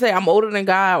he'd say, "I'm older than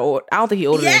God," or I don't think he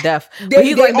older than death. But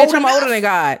he's like, "Bitch, I'm older than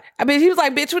God." I mean, he was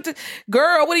like, "Bitch,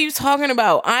 girl, what are you talking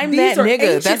about? I'm that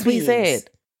nigga." That's what he said.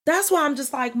 That's why I'm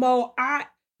just like, Mo.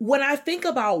 When I think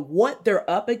about what they're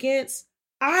up against,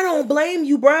 I don't blame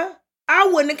you, bruh. I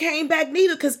wouldn't have came back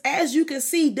neither, because as you can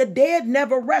see, the dead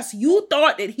never rest. You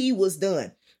thought that he was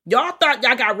done. Y'all thought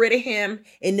y'all got rid of him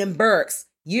in them Burks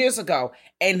years ago.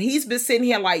 And he's been sitting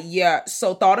here like, yeah,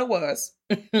 so thought it was.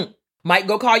 Might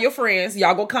go call your friends.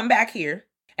 Y'all go come back here.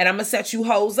 And I'm going to set you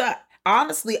hoes up.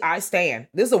 Honestly, I stand.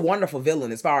 This is a wonderful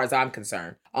villain as far as I'm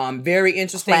concerned. Very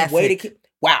interesting. Classic. Way to keep.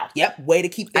 Wow. Yep. Way to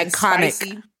keep things iconic.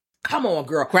 Spicy. Come on,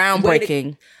 girl.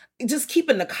 Groundbreaking. Just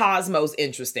keeping the cosmos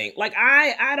interesting. Like,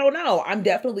 I don't know. I'm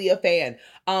definitely a fan.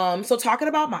 So talking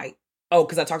about Mike. Oh,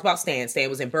 because I talked about Stan. Stan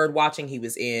was in bird watching. He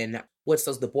was in,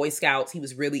 the Boy Scouts. He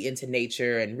was really into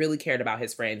nature and really cared about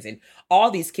his friends. And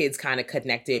all these kids kind of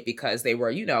connected because they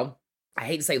were, I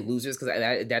hate to say losers because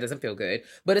that doesn't feel good.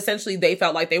 But essentially, they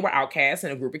felt like they were outcasts,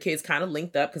 and a group of kids kind of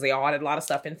linked up because they all had a lot of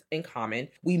stuff in common.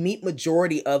 We meet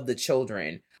majority of the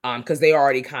children because they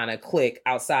already kind of click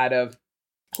outside of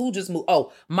who just moved.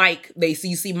 Oh, Mike.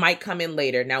 You see Mike come in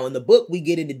later. Now, in the book, we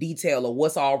get into detail of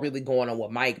what's all really going on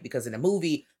with Mike because in the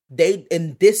movie, in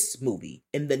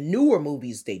the newer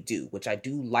movies, they do, which I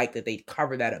do like that they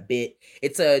cover that a bit.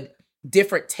 It's a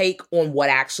different take on what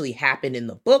actually happened in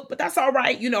the book, but that's all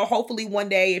right. Hopefully one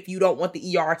day, if you don't want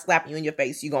the ER slapping you in your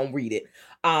face, you're gonna read it.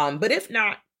 But if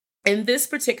not, in this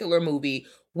particular movie,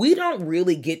 we don't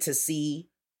really get to see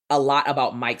a lot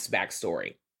about Mike's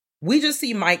backstory. We just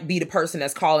see Mike be the person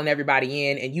that's calling everybody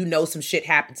in, and some shit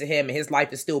happened to him, and his life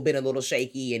has still been a little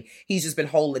shaky, and he's just been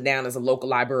holding down as a local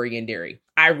librarian in Derry.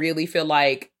 I really feel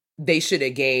like they should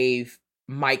have gave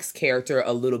Mike's character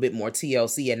a little bit more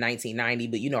TLC in 1990,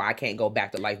 but I can't go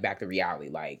back to life, back to reality.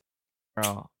 Like,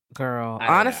 Girl,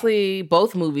 honestly,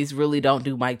 both movies really don't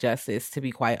do Mike justice, to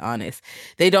be quite honest.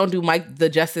 They don't do Mike the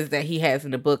justice that he has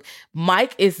in the book.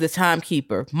 Mike is the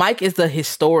timekeeper. Mike is the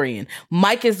historian.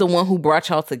 Mike is the one who brought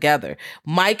y'all together.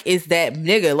 Mike is that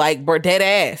nigga, like, dead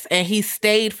ass. And he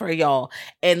stayed for y'all.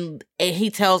 And he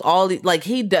tells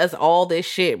he does all this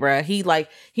shit, bruh.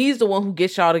 He's the one who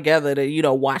gets y'all together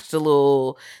to, watch the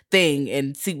little thing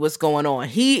and see what's going on.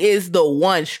 He is the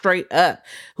one straight up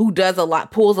who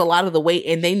pulls a lot of the weight,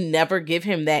 and they never give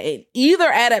him that in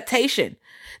either adaptation.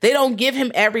 They don't give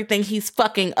him everything he's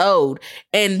fucking owed,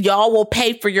 and y'all will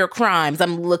pay for your crimes.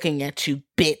 I'm looking at you,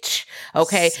 bitch.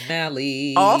 Okay.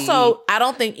 Smelly. Also, I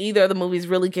don't think either of the movies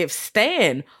really give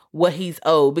Stan what he's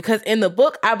owed, because in the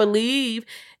book, I believe,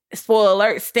 spoiler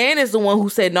alert, Stan is the one who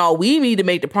said, no, we need to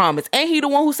make the promise. Ain't he the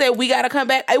one who said we gotta come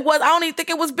back? I don't even think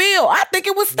it was Bill. I think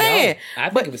it was Stan. No, I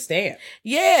think it was Stan.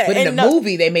 Yeah. But in the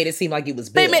movie, they made it seem like it was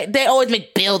Bill. They always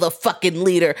make Bill the fucking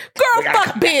leader. Girl,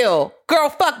 fuck Bill. Girl,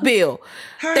 fuck Bill.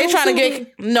 They trying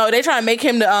to make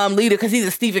him the leader because he's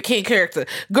a Stephen King character.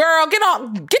 Girl,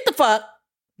 get the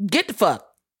fuck.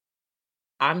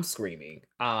 I'm screaming.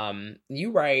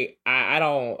 You right. I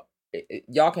don't.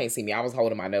 Y'all can't see me. I was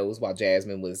holding my nose while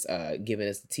Jasmine was giving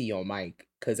us the tea on Mike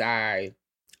because I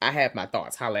have my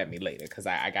thoughts. Holla at me later because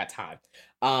I got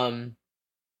time.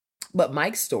 But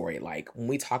Mike's story, like when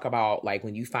we talk about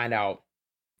when you find out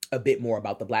a bit more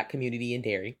about the Black community in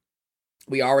Derry,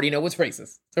 we already know it's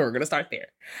racist, so we're gonna start there.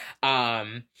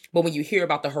 But when you hear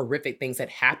about the horrific things that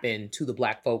happen to the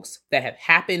Black folks that have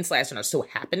happened / and are still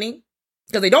happening.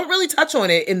 Because they don't really touch on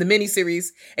it in the miniseries,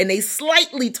 and they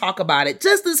slightly talk about it,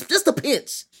 just a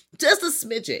pinch, just a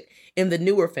smidget in the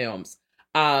newer films.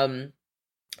 But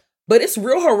it's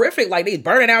real horrific. Like, they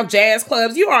burning out jazz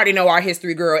clubs. You already know our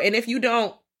history, girl. And if you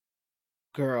don't,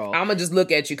 girl, I'm gonna just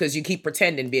look at you because you keep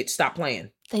pretending, bitch. Stop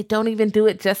playing. They don't even do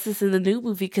it justice in the new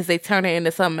movie because they turn it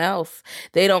into something else.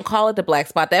 They don't call it the black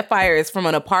spot. That fire is from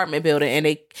an apartment building,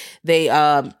 and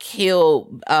they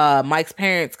kill Mike's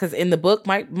parents because in the book,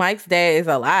 Mike's dad is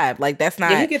alive. Like, that's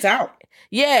not. Yeah, he gets out.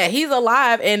 Yeah, he's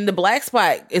alive, and the black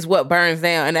spot is what burns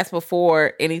down, and that's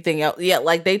before anything else. Yeah,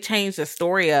 like, they changed the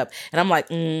story up, and I'm like,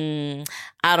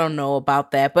 I don't know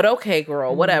about that, but okay,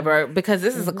 girl, whatever, because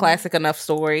this is a classic enough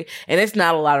story, and it's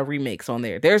not a lot of remakes on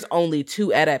there. There's only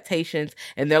 2 adaptations,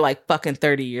 and they're like fucking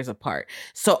 30 years apart.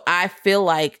 So I feel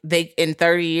like in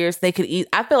 30 years, they could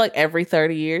I feel like every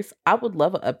 30 years, I would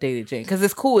love an updated Jane, because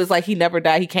it's cool. It's like he never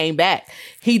died. He came back.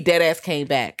 He dead ass came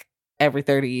back. Every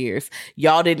 30 years.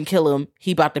 Y'all didn't kill him.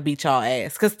 He about to beat y'all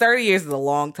ass. Because 30 years is a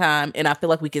long time, and I feel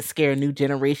like we can scare a new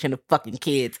generation of fucking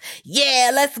kids.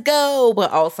 Yeah, let's go. But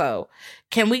also,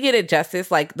 can we get it justice?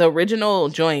 Like, the original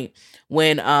joint,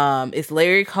 when it's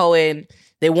Larry Cohen,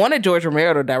 they wanted George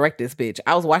Romero to direct this bitch.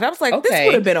 I was watching, I was like, okay, this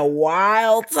would have been a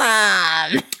wild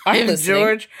time if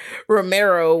George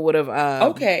Romero would have...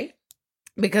 okay.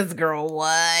 Because, girl,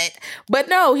 what? But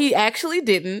no, he actually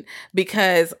didn't,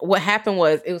 because what happened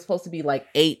was it was supposed to be like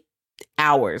 8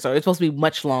 hours, or it's supposed to be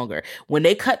much longer. When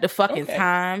they cut the fucking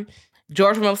time,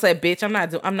 George Romero said, "Bitch, I'm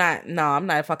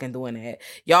not fucking doing that.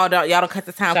 Y'all don't cut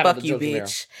the time. Fuck you,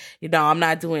 bitch. I'm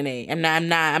not doing it.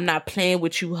 I'm not playing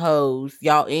with you hoes.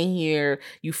 Y'all in here,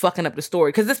 you fucking up the story."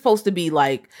 Because it's supposed to be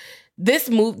like, this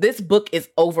book is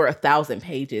over 1,000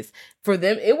 pages. For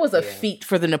them, it was a feat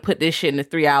for them to put this shit in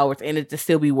 3 hours and it to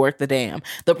still be worth the damn.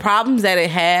 The problems that it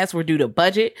has were due to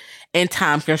budget and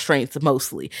time constraints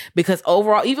mostly. Because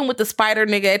overall, even with the spider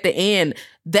nigga at the end,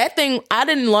 that thing, I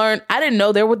didn't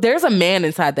know there's a man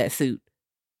inside that suit.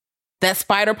 that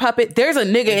spider puppet, there's a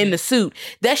nigga in the suit.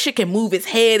 That shit can move its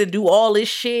head and do all this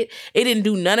shit. It didn't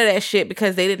do none of that shit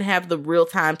because they didn't have the real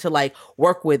time to like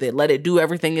work with it, let it do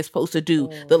everything it's supposed to do.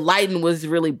 The lighting was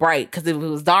really bright because if it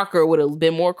was darker, it would have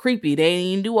been more creepy. They didn't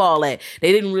even do all that.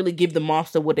 They didn't really give the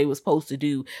monster what they were supposed to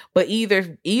do. But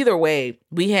either way,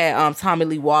 we had Tommy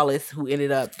Lee Wallace who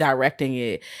ended up directing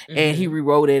it, and he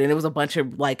rewrote it, and it was a bunch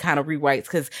of like kind of rewrites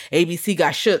because ABC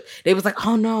got shook. They was like,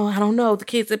 oh no, I don't know, the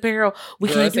kids in peril. We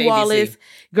can't do all this,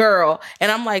 girl.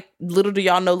 And I'm like, little do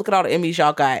y'all know, look at all the Emmys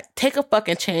y'all got. Take a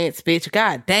fucking chance, bitch.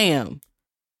 God damn.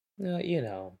 You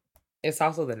know, it's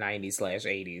also the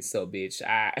 90s/80s, so bitch,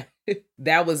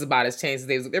 that was about as chance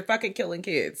as they're fucking killing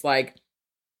kids. Like,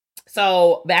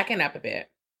 so backing up a bit,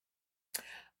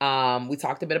 we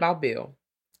talked a bit about Bill,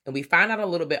 and we find out a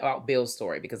little bit about Bill's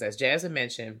story because, as Jasmine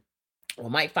mentioned,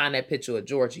 when Mike found that picture of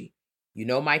Georgie, you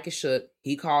know Mike is shook.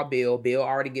 He called Bill. Bill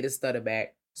already get his stutter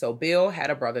back. So Bill had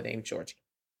a brother named Georgie.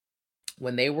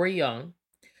 When they were young,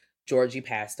 Georgie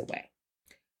passed away.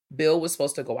 Bill was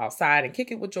supposed to go outside and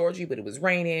kick it with Georgie, but it was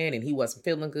raining and he wasn't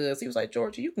feeling good. So he was like,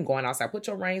 Georgie, you can go on outside. Put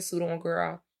your rain suit on,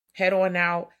 girl. Head on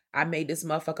out. I made this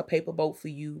motherfucker paper boat for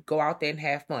you. Go out there and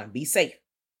have fun. Be safe,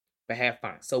 but have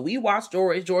fun. So we watched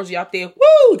Georgie out there.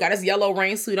 Woo! Got his yellow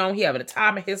rain suit on. He having the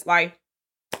time of his life.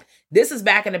 This is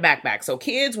back in the backpack. So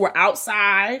kids were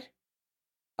outside.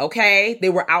 Okay? They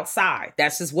were outside.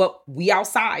 That's just what we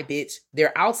outside, bitch.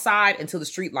 They're outside until the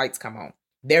street lights come on.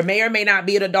 There may or may not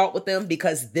be an adult with them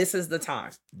because this is the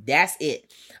time. That's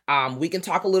it. We can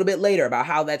talk a little bit later about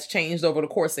how that's changed over the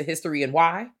course of history and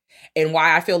why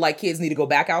I feel like kids need to go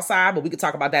back outside, but we could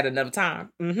talk about that another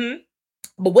time.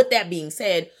 But with that being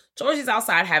said, Georgie's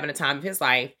outside having the time of his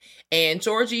life, and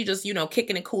Georgie just,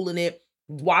 kicking and cooling it,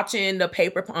 watching the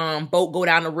paper boat go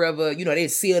down the river. They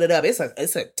sealed it up. It's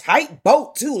a tight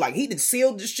boat too. Like, he done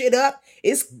sealed the shit up.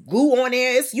 It's glue on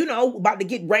there. It's, about to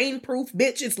get rainproof,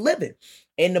 bitch. It's living.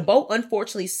 And the boat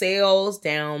unfortunately sails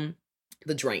down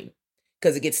the drain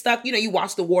because it gets stuck. You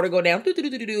watch the water go down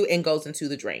and goes into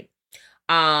the drain.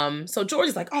 So George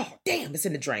is like, oh, damn, it's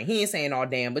in the drain. He ain't saying all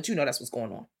damn, but that's what's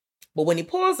going on. But when he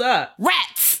pulls up,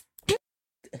 rats.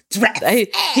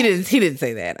 He didn't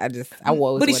say that. I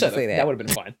wanted to say that. That would have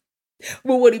been fun.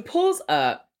 But when he pulls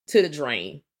up to the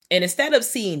drain, and instead of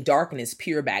seeing darkness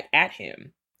peer back at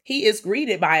him, he is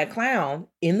greeted by a clown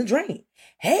in the drain.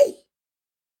 Hey,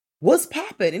 what's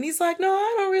poppin'? And he's like, no,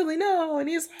 I don't really know. And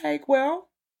he's like, well,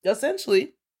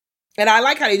 essentially. And I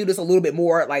like how they do this a little bit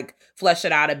more, like flesh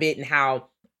it out a bit, and how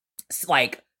it's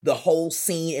like the whole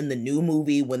scene in the new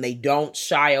movie when they don't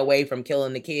shy away from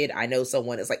killing the kid. I know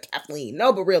someone is like, Kathleen,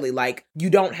 no, but really, like,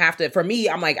 you don't have to. For me,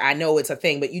 I'm like, I know it's a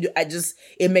thing, but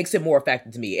it makes it more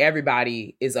effective to me.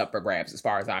 Everybody is up for grabs as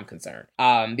far as I'm concerned.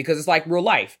 Because it's like real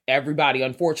life. Everybody,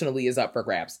 unfortunately, is up for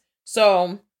grabs.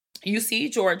 So you see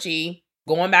Georgie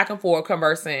going back and forth,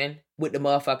 conversing with the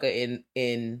motherfucker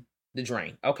in the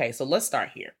drain. Okay, so let's start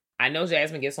here. I know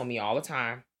Jasmine gets on me all the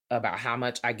time about how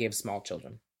much I give small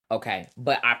children. Okay,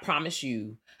 but I promise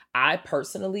you, I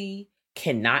personally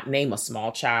cannot name a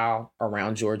small child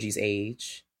around Georgie's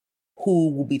age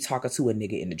who will be talking to a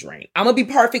nigga in the drain. I'm gonna be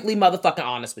perfectly motherfucking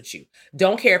honest with you.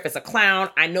 Don't care if it's a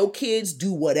clown. I know kids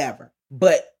do whatever,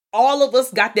 but all of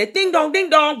us got that ding dong,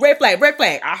 red flag.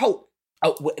 I hope.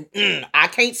 I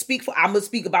can't speak for, I'm gonna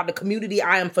speak about the community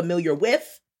I am familiar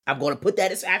with. I'm gonna put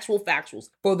that as factuals.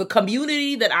 For the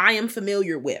community that I am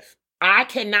familiar with, I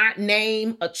cannot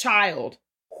name a child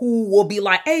who will be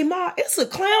like, hey, ma, it's a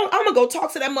clown. I'm going to go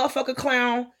talk to that motherfucker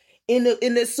clown in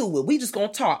the sewer. We just going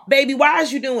to talk. Baby, why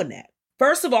is you doing that?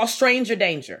 First of all, stranger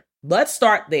danger. Let's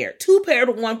start there. 2 pairs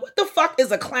to 1. What the fuck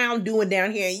is a clown doing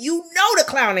down here? And the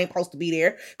clown ain't supposed to be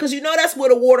there because that's where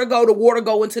the water go. The water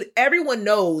go into everyone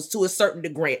knows to a certain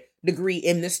degree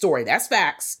in this story. That's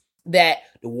facts. That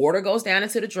the water goes down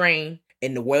into the drain.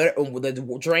 And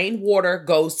the drained water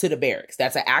goes to the barracks.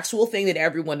 That's an actual thing that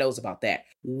everyone knows about that.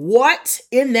 What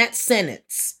in that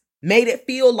sentence made it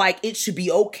feel like it should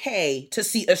be okay to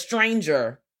see a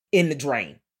stranger in the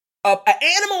drain? An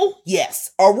animal? Yes.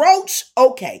 A roach?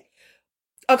 Okay.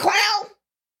 A clown?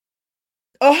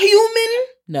 A human?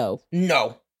 No.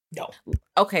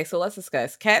 Okay, so let's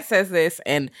discuss. Kat says this,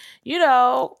 and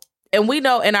and we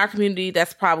know in our community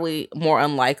that's probably more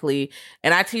unlikely.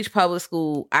 And I teach public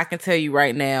school. I can tell you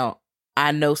right now,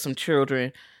 I know some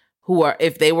children who are,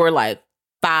 if they were like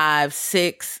 5,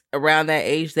 6, around that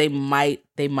age, they might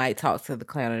talk to the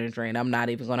clown in the drain. I'm not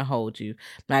even going to hold you.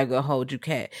 I'm not even going to hold you,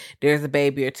 Kat. There's a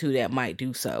baby or 2 that might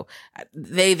do so.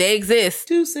 They exist.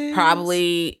 Deuces.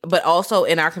 Probably, but also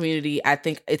in our community, I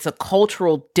think it's a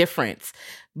cultural difference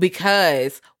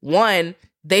because, one,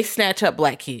 they snatch up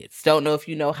black kids. Don't know if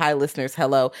you know. Hi, listeners.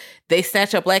 Hello. They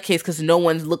snatch up black kids because no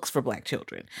one looks for black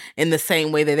children in the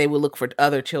same way that they would look for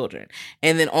other children.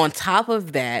 And then on top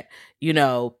of that, you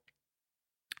know,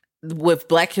 with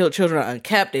black children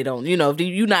unkept, they don't, you know, if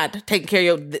you're not taking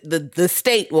care of the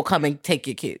state will come and take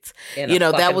your kids. You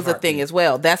know, that was a thing as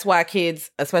well. That's why kids,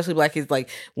 especially black kids,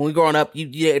 like when we growing up,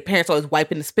 your parents always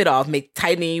wiping the spit off,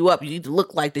 tightening you up. You need to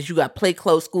look like this. You got play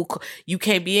clothes, school. You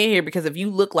can't be in here because if you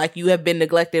look like you have been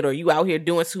neglected or you out here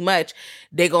doing too much,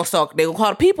 they gonna call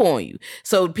the people on you.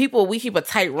 So we keep a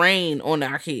tight rein on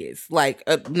our kids. Like,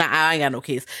 I ain't got no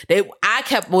kids.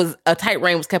 A tight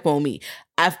rein was kept on me.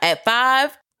 At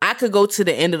 5, I could go to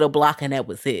the end of the block and that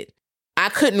was it. I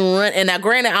couldn't run. And now,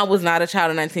 granted, I was not a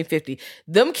child in 1950.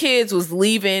 Them kids was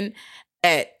leaving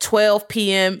at 12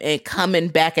 p.m. and coming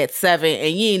back at 7,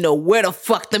 and you didn't know where the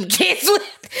fuck them kids went.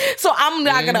 So I'm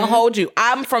not going to hold you.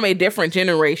 I'm from a different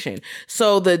generation.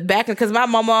 So because my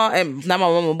mama, and not my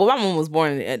mama, but my mama was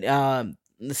born in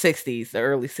the 60s,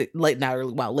 late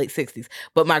 60s.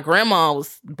 But my grandma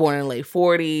was born in the late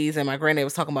 40s, and my granddad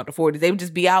was talking about the 40s. They would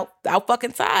just be out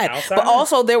fucking side. But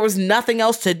also there was nothing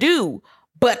else to do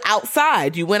but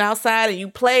outside. You went outside and you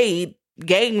played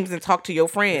games and talked to your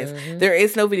friends. There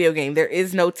is no video game. There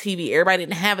is no TV. Everybody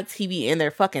didn't have a TV in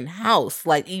their fucking house,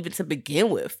 like, even to begin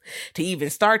with. To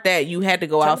even start that, you had to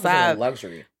go outside.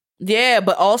 Luxury. Yeah,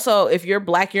 but also if you're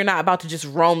black, you're not about to just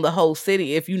roam the whole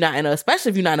city. Especially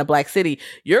if you're not in a black city,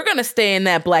 you're going to stay in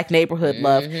that black neighborhood,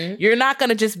 love. You're not going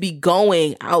to just be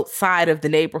going outside of the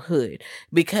neighborhood,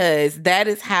 because that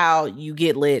is how you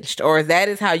get lynched, or that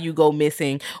is how you go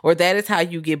missing, or that is how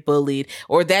you get bullied,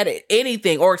 or that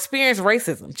anything, or experience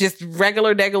racism, just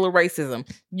regular racism.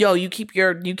 Yo, you keep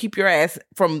your ass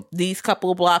from these couple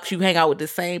of blocks. You hang out with the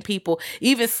same people,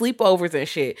 even sleepovers and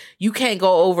shit. You can't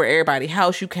go over everybody's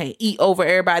house. You can't eat over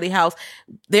everybody's house.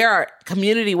 There are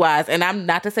community wise, and I'm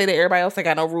not to say that everybody else ain't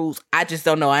got no rules. I just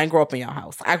don't know. I ain't grow up in your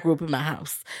house. I grew up in my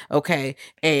house. Okay.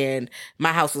 And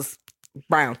my house was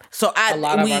brown. So a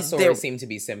lot of our stories seem to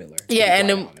be similar. Yeah.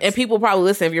 And people probably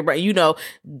listen, if you're, you know,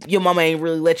 your mama ain't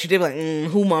really let you do like,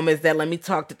 who mama is that? Let me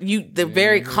talk to you. They're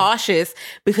very cautious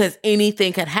because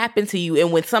anything could happen to you.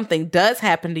 And when something does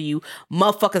happen to you,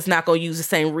 motherfuckers not going to use the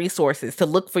same resources to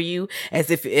look for you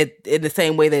as if in the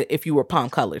same way that if you were palm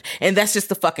colored. And that's just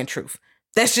the fucking truth.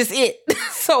 That's just it.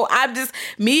 So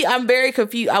I'm very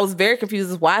confused. I was very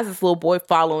confused as why is this little boy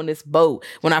following this boat?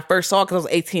 When I first saw it, because I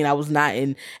was 18, I was not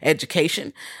in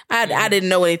education. I didn't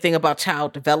know anything about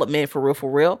child development for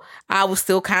real. I was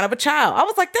still kind of a child. I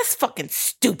was like, that's fucking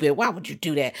stupid. Why would you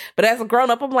do that? But as a grown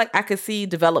up, I'm like, I could see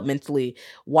developmentally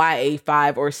why a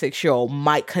 5 or 6-year-old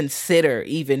might consider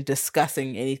even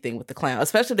discussing anything with the clown,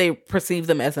 especially if they perceive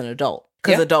them as an adult.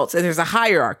 Because adults, there's a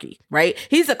hierarchy, right?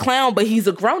 He's a clown, but he's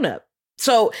a grown up.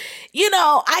 So, you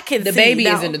know, I can the baby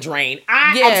is in the drain.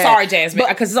 I'm sorry, Jasmine,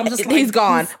 because I'm just like, he's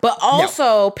gone. But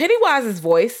also, Pennywise's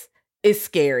voice is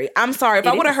scary. I'm sorry. If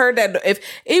I would have heard that, if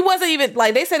he wasn't even,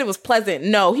 like, they said it was pleasant.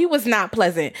 No, he was not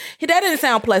pleasant. That didn't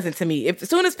sound pleasant to me. As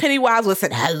soon as Pennywise would have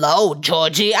said, hello,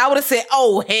 Georgie, I would have said,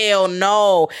 oh, hell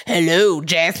no. Hello,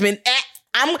 Jasmine.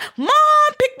 Mom,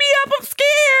 pick me up. I'm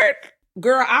scared.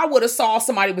 Girl, I would have saw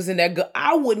somebody was in that.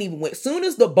 I wouldn't even went. As soon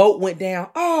as the boat went down,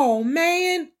 oh,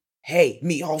 man. Hey,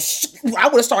 me, I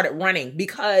would have started running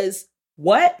because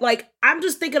what? Like, I'm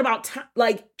just thinking about,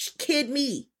 kid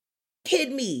me.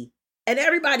 And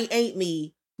everybody ain't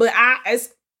me, but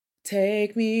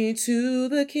take me to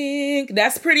the king.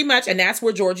 That's pretty much, and that's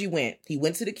where Georgie went. He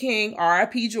went to the king,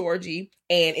 R.I.P. Georgie,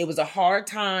 and it was a hard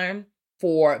time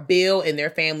for Bill and their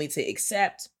family to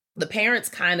accept. The parents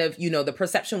kind of, the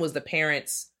perception was the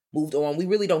parents moved on. We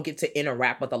really don't get to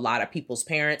interact with a lot of people's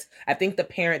parents. I think the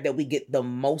parent that we get the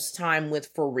most time with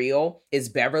for real is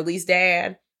Beverly's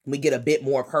dad. We get a bit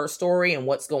more of her story and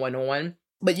what's going on.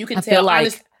 But you can tell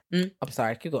I'm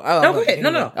sorry. Keep going. Oh, no, go ahead.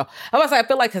 No. Oh. I was like, I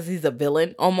feel like because he's a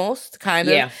villain almost, kind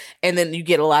of. Yeah. And then you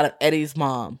get a lot of Eddie's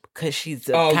mom because she's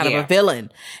kind of a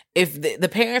villain. If the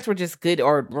parents were just good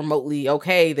or remotely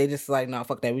okay, they just like, no,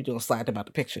 fuck that. We're doing slide them out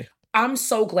the picture. I'm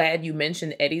so glad you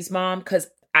mentioned Eddie's mom because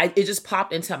it just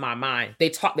popped into my mind.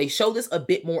 They show this a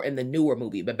bit more in the newer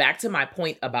movie, but back to my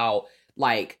point about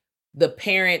like the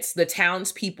parents, the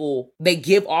townspeople, they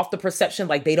give off the perception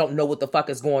like they don't know what the fuck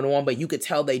is going on, but you could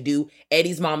tell they do.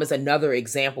 Eddie's mom is another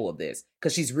example of this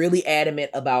because she's really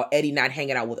adamant about Eddie not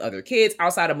hanging out with other kids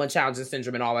outside of Munchausen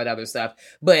syndrome and all that other stuff.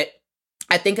 But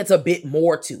I think it's a bit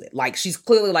more to it. Like, she's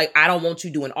clearly like, I don't want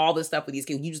you doing all this stuff with these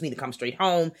kids. You just need to come straight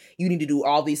home. You need to do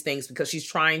all these things because she's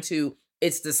trying to,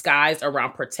 it's disguised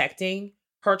around protecting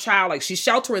her child. Like, she's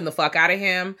sheltering the fuck out of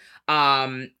him.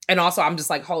 And also I'm just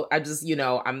like,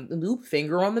 I'm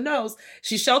finger on the nose.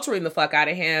 She's sheltering the fuck out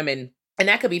of him. And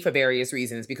that could be for various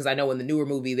reasons, because I know in the newer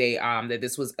movie they that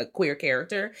this was a queer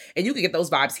character, and you can get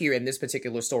those vibes here in this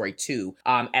particular story too,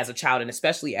 as a child and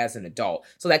especially as an adult.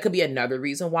 So that could be another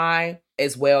reason why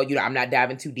as well. I'm not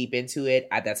diving too deep into it.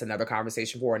 That's another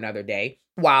conversation for another day.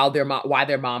 Why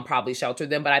their mom probably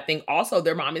sheltered them, but I think also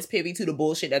their mom is privy to the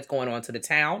bullshit that's going on to the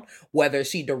town, whether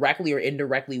she directly or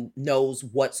indirectly knows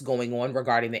what's going on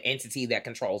regarding the entity that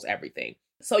controls everything.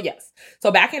 So yes,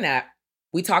 so back in that,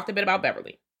 we talked a bit about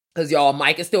Beverly. Because y'all,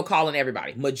 Mike is still calling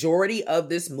everybody. Majority of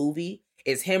this movie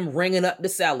is him ringing up the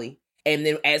celly. And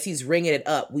then as he's ringing it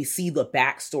up, we see the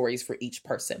backstories for each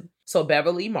person. So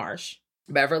Beverly Marsh.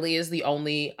 Beverly is the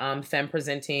only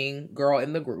femme-presenting girl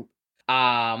in the group.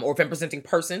 Or femme-presenting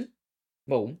person.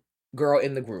 Boom. Girl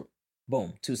in the group.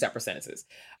 Boom. 2 separate sentences.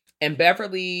 And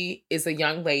Beverly is a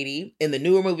young lady. In the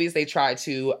newer movies, they try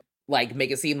to like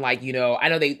make it seem like, I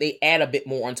know they add a bit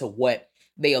more onto what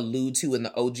they allude to in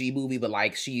the OG movie, but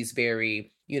like she's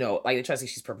very, like they try to say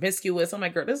she's promiscuous. I'm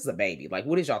like, girl, this is a baby. Like,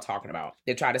 what is y'all talking about?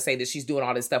 They try to say that she's doing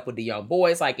all this stuff with the young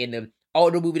boys. Like in the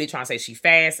older movie, they try to say she's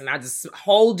fast, and I just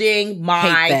holding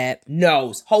my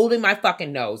nose, holding my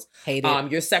fucking nose. Hate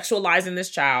it. You're sexualizing this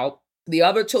child. The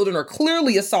other children are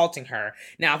clearly assaulting her.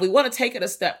 Now, if we want to take it a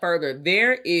step further,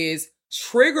 there is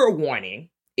trigger warning.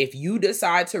 If you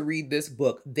decide to read this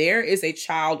book, there is a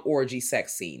child orgy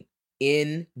sex scene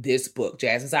in this book.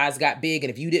 Jasmine's eyes got big,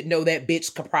 and if you didn't know that, bitch,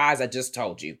 surprise, I just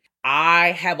told you.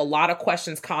 I have a lot of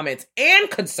questions, comments, and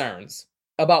concerns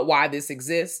about why this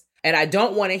exists, and I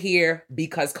don't want to hear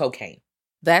because cocaine.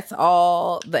 That's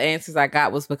all the answers I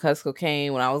got was because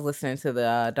cocaine. When I was listening to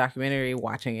the documentary,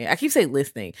 watching it, I keep saying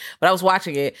listening, but I was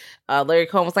watching it. Larry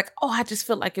Cohen was like, I just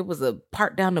feel like it was a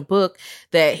part down the book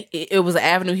that it was an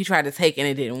avenue he tried to take and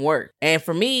it didn't work. And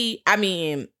for me, I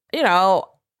mean, I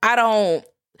don't.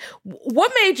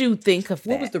 What made you think of that?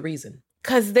 What was the reason?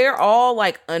 Because they're all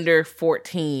like under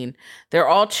 14. They're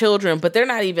all children, but they're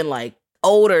not even like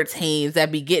older teens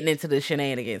that be getting into the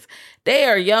shenanigans. They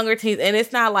are younger teens, and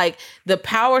it's not like the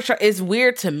power it's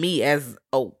weird to me as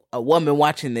a woman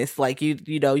watching this. Like you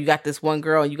got this one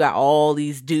girl and you got all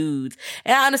these dudes,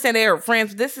 and I understand they're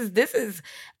friends. This is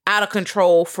out of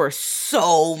control for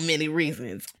so many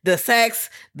reasons. The sex,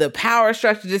 the power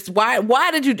structure, just why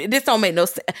did you, this don't make no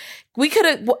sense. We could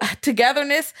have,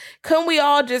 togetherness, couldn't we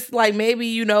all just like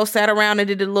maybe, sat around and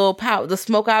did the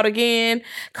smoke out again?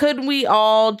 Couldn't we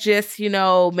all just,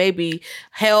 maybe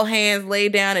held hands, lay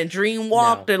down and dream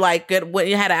walked or like when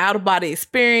you had an out of body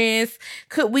experience?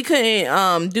 We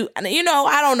couldn't do, I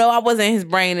don't know. I wasn't in his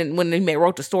brain when he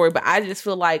wrote the story, but I just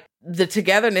feel like the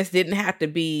togetherness didn't have to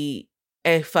be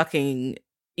a fucking,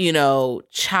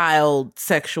 child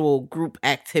sexual group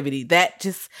activity. That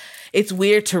just, it's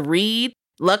weird to read.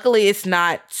 Luckily, it's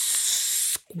not,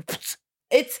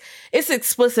 it's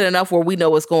explicit enough where we know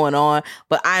what's going on,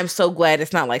 but I'm so glad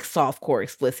it's not like softcore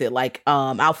explicit, like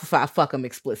Alpha 5 fuck 'em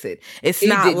explicit. It's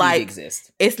not like,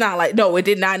 exist. It's not like, no, it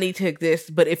did not need to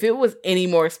exist, but if it was any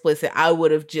more explicit, I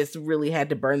would have just really had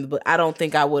to burn the book. I don't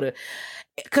think I would have.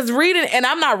 Because reading, and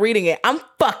I'm not reading it, I'm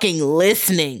fucking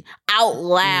listening out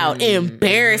loud,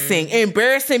 embarrassing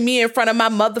me in front of my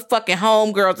motherfucking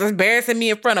homegirls, embarrassing me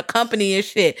in front of company and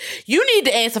shit. You need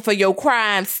to answer for your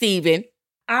crimes, Steven.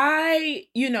 I'm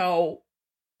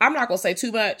not going to say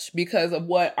too much because of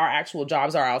what our actual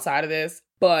jobs are outside of this,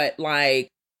 but like,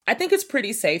 I think it's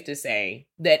pretty safe to say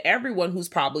that everyone who's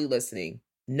probably listening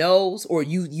knows, or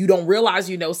you don't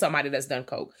realize somebody that's done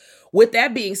coke. With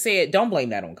that being said, don't blame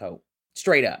that on coke.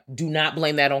 Straight up. Do not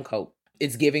blame that on coke.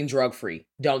 It's giving drug free.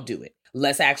 Don't do it.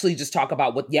 Let's actually just talk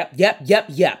about what, yep.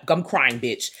 I'm crying,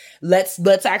 bitch. Let's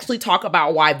actually talk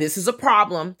about why this is a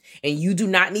problem, and you do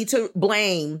not need to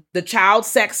blame the child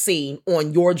sex scene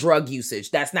on your drug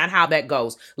usage. That's not how that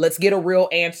goes. Let's get a real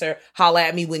answer. Holla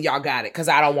at me when y'all got it, because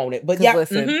I don't want it. But yeah,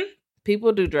 listen,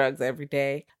 people do drugs every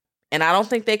day. And I don't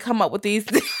think they come up with these.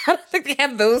 I don't think they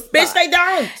have those thoughts. Bitch, they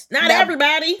don't. Not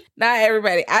everybody. Not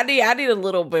everybody. I need a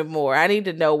little bit more. I need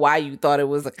to know why you thought it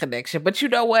was a connection. But you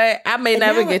know what? I may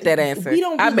never get that answer.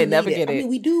 I may never get it. I mean,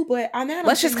 we do, but I'm not.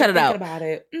 Let's just cut it out. About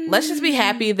it. Let's just be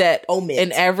happy that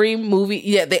in every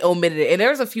movie, they omitted it. And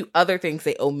there's a few other things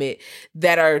they omit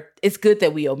that are. It's good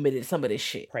that we omitted some of this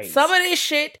shit. Praise. Some of this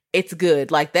shit, it's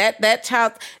good. Like that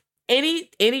child. Any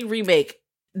remake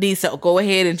needs to go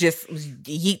ahead and just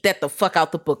yeet that the fuck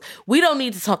out the book. We don't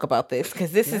need to talk about this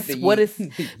because this is what is.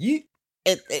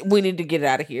 We need to get it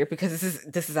out of here because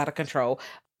this is out of control.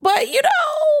 But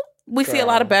We see a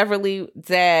lot of Beverly,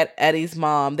 Dad, Eddie's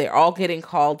mom. They're all getting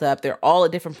called up. They're all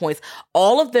at different points.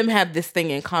 All of them have this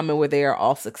thing in common where they are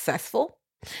all successful.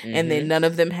 And then none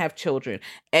of them have children.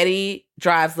 Eddie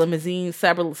drives limousines,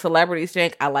 several celebrities.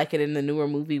 Jank. I like it in the newer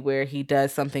movie where he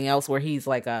does something else where he's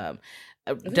like does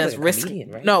like risk.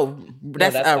 Comedian, right? No,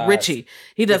 that's Richie.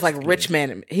 He does like risk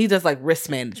management.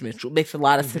 Which makes a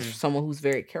lot of sense for someone who's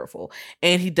very careful.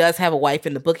 And he does have a wife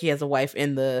in the book. He has a wife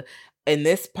in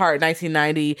this part,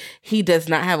 1990, he does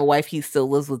not have a wife. He still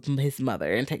lives with his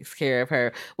mother and takes care of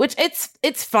her, which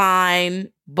it's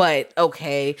fine, but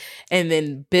okay. And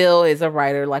then Bill is a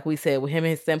writer, like we said, with him and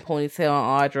his thin ponytail,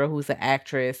 and Audra, who's an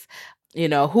actress.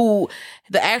 Who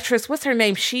the actress? What's her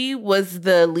name? She was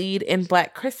the lead in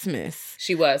Black Christmas.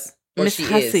 She was. Miss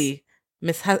Hussey.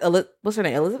 What's her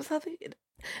name? Elizabeth Hussey.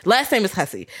 Last name is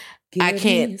Hussey. I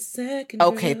can't.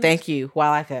 Okay, thank you.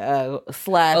 While I could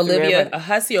slide Olivia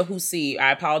Hussey or Hussey.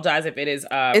 I apologize if it is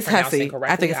it's Hussey.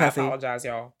 Correctly. I think it's Hussey. I apologize,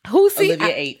 y'all. Hussey.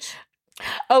 Olivia H.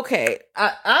 Okay,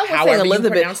 I was However saying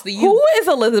Elizabeth. Who is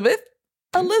Elizabeth?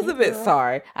 Elizabeth. Girl.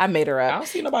 Sorry, I made her up. I don't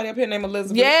see nobody up here named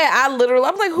Elizabeth. Yeah, I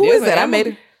was like, who is that? I made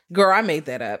her. Girl, I made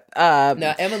that up.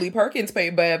 Now Emily Perkins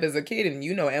played Bev as a kid, and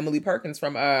you know Emily Perkins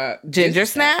from Ginger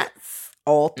Snaps.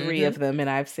 All three of them, and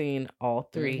I've seen all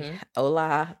three.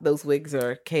 Hola, those wigs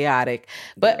are chaotic.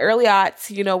 But early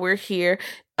aughts, we're here.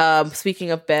 Speaking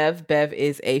of Bev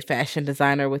is a fashion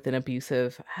designer with an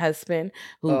abusive husband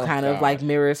who of like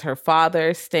mirrors her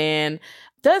father. Stan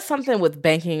does something with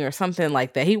banking or something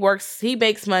like that. He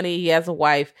makes money, he has a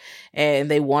wife, and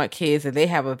they want kids, and they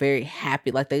have a very happy,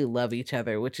 like they love each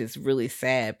other, which is really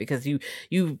sad because you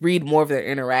read more of their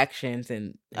interactions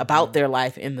and about their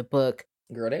life in the book.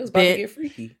 Girl, they was about to get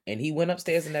freaky. And he went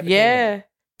upstairs and never came back.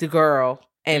 The girl.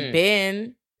 And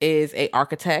Ben is a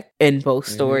architect in both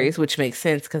stories, which makes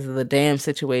sense because of the dam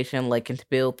situation, like to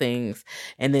build things.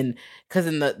 And then, because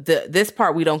in this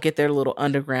part, we don't get their little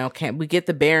underground camp. We get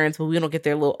the Barons, but we don't get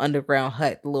their little underground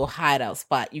hut, little hideout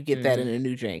spot. You get that in a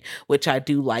New Drink, which I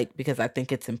do like because I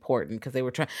think it's important because they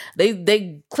were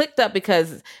they clicked up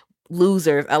because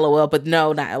losers, LOL, but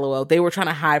no, not LOL. They were trying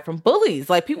to hide from bullies.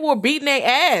 Like people were beating their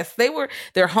ass.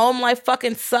 Their home life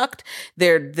fucking sucked.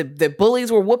 The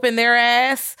bullies were whooping their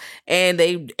ass, and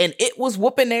it was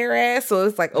whooping their ass. So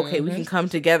it's like, okay, we can come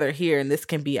together here, and this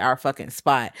can be our fucking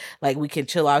spot. Like we can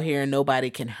chill out here, and nobody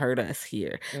can hurt us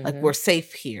here. Like we're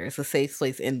safe here. It's a safe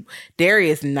place, and Derry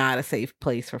is not a safe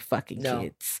place for fucking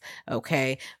kids.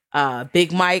 Okay.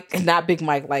 Big Mike, not Big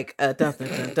Mike, like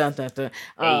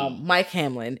Mike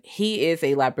Hamlin. He is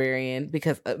a librarian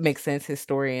because it makes sense,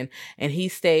 historian, and he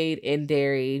stayed in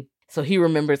Derry, so he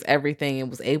remembers everything and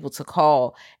was able to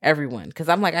call everyone. Because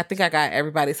I'm like, I think I got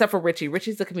everybody except for Richie.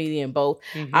 Richie's a comedian, both.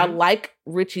 I like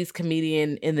Richie's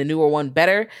comedian in the newer one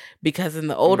better because in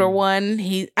the older one,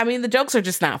 the jokes are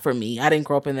just not for me. I didn't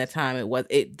grow up in that time.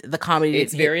 The comedy.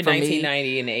 It's very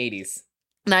 1990 in the 80s.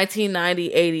 1990,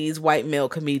 80s white male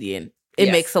comedian.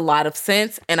 It makes a lot of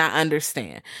sense, and I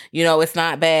understand. It's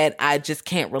not bad. I just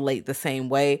can't relate the same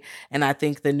way. And I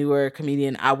think the newer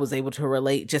comedian, I was able to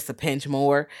relate just a pinch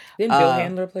more. Didn't Bill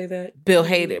Handler play that? Bill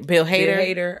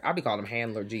Hader. I'll be calling him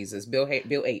Handler, Jesus. Bill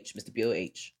H. Mr. Bill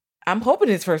H. I'm hoping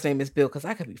his first name is Bill because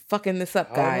I could be fucking this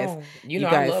up, guys. Oh, you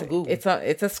guys, I love Google.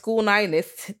 It's a school night, and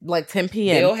it's like 10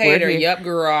 p.m. Bill Hader, yep,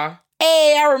 girl.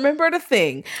 Hey, I remember the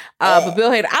thing. But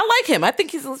Bill Hader, I like him. I think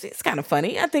he's kind of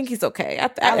funny. I think he's okay. I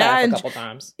laughed a couple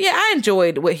times. Yeah, I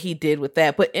enjoyed what he did with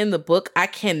that. But in the book, I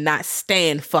cannot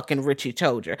stand fucking Richie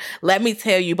Tozier. Let me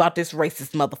tell you about this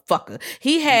racist motherfucker.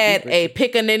 He had a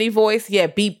pickaninny voice. Yeah,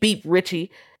 beep, beep, Richie.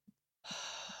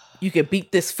 You can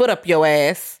beep this foot up your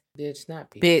ass. Bitch, not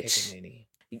beep, bitch. Pickaninny.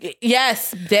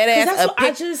 Yes, dead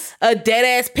ass. A dead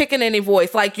ass pickaninny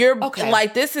voice. Like you're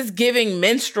like this is giving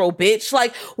minstrel, bitch.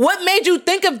 Like what made you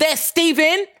think of that,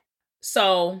 Steven?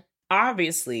 So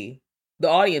obviously, the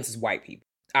audience is white people.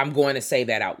 I'm going to say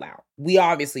that out loud. We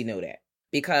obviously know that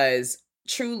because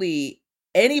truly,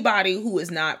 anybody who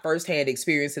is not firsthand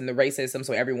experiencing the racism,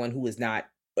 so everyone who is not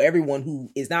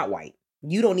white,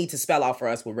 you don't need to spell out for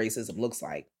us what racism looks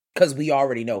like. Because we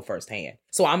already know firsthand.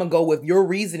 So I'm going to go with your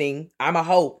reasoning. I'm a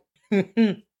hope.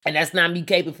 And that's not me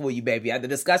caping for you, baby. The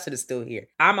discussion is still here.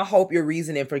 I'm a hope your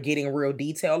reasoning for getting real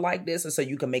detail like this and so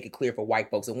you can make it clear for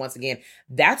white folks. And once again,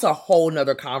 that's a whole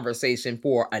nother conversation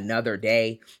for another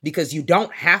day. Because you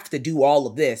don't have to do all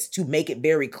of this to make it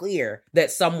very clear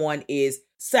that someone is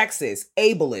sexist,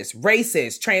 ableist,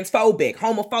 racist, transphobic,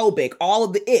 homophobic, all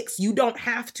of the icks. You don't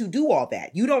have to do all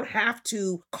that. You don't have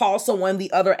to call someone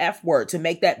the other F word to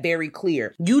make that very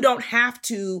clear. You don't have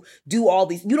to do all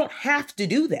these. You don't have to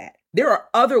do that. There are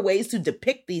other ways to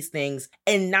depict these things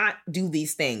and not do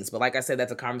these things. But like I said,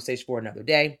 that's a conversation for another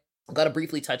day. I'm going to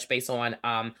briefly touch base on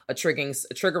a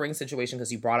triggering situation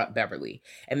because you brought up Beverly.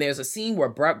 And there's a scene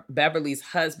where Beverly's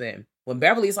husband, when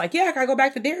Beverly's like, yeah, I got to go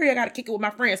back to Derry. I got to kick it with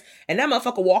my friends. And that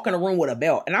motherfucker walk in the room with a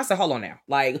belt. And I said, hold on now.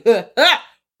 Like,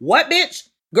 what, bitch?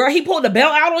 Girl, he pulled the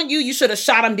belt out on you. You should have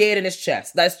shot him dead in his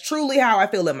chest. That's truly how I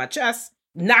feel in my chest.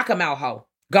 Knock him out, ho.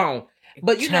 Gone.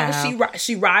 But you know,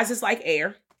 she rises like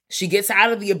air. She gets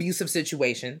out of the abusive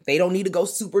situation. They don't need to go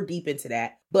super deep into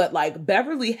that. But like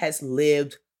Beverly has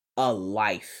lived a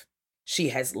life. She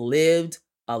has lived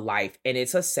a life, and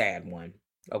it's a sad one.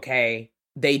 Okay.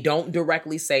 They don't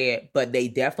directly say it, but they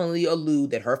definitely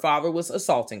allude that her father was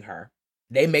assaulting her.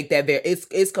 They make that very,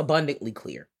 it's abundantly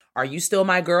clear. Are you still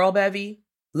my girl, Bevy?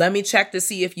 Let me check to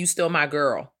see if you still my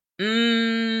girl.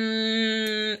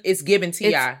 It's giving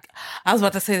T.I. I was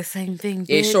about to say the same thing, bitch.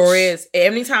 It sure is.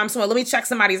 Anytime someone, let me check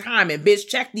somebody's hymen. Bitch,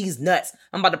 check these nuts.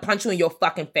 I'm about to punch you in your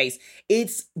fucking face.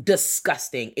 It's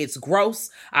disgusting. It's gross.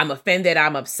 I'm offended.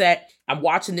 I'm upset. I'm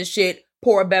watching this shit.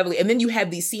 Poor Beverly. And then you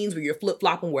have these scenes where you're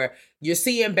flip-flopping where you're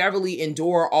seeing Beverly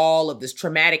endure all of this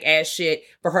traumatic ass shit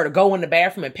for her to go in the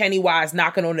bathroom and Pennywise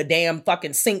knocking on the damn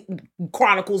fucking sink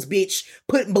Chronicles, bitch,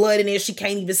 putting blood in there she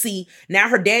can't even see. Now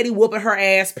her daddy whooping her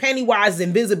ass. Pennywise's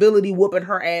invisibility whooping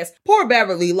her ass. Poor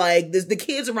Beverly, like the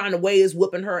kids around the way is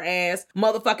whooping her ass.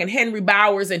 Motherfucking Henry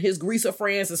Bowers and his greaser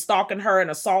friends are stalking her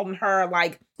and assaulting her.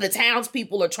 Like the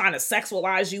townspeople are trying to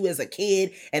sexualize you as a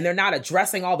kid and they're not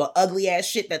addressing all the ugly ass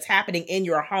shit that's happening in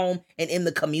your home and in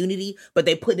the community, but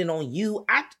they put it on you.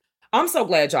 I'm so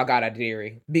glad y'all got out of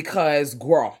Derry because,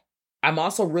 girl, I'm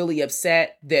also really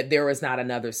upset that there is not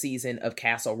another season of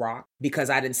Castle Rock because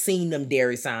I done seen them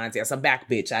Derry signs. Yes, I'm back,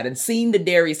 bitch. I done seen the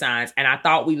Derry signs and I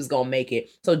thought we was going to make it.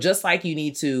 So just like you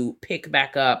need to pick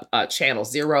back up Channel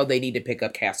Zero, they need to pick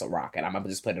up Castle Rock. And I'm going to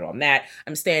just put it on that.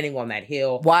 I'm standing on that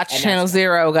hill. Watch Channel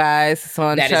Zero, guys. It's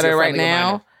on Shudder right now.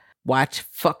 Reminder. Watch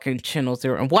fucking Channel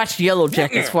Zero and watch Yellow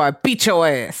Jackets before I beat your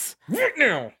ass. Right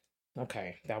now.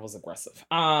 Okay, that was aggressive.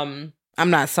 I'm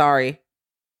not sorry.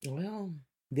 Well,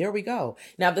 there we go.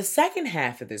 Now, the second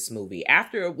half of this movie,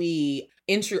 after we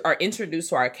are introduced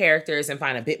to our characters and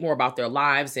find a bit more about their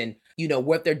lives and, you know,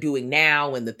 what they're doing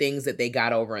now and the things that they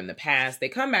got over in the past, they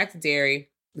come back to Derry.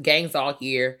 The gang's all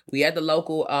here. We at the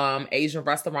local Asian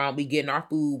restaurant. We getting our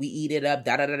food. We eat it up.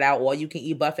 Da-da-da-da. All you can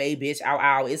eat buffet, bitch. Ow,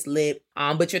 ow. It's lit.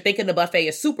 But you're thinking the buffet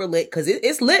is super lit because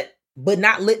it's lit. But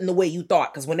not lit in the way you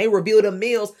thought. Because when they reveal the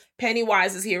meals,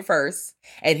 Pennywise is here first.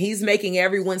 And he's making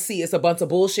everyone see it's a bunch of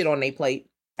bullshit on their plate.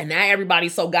 And now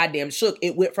everybody's so goddamn shook.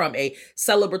 It went from a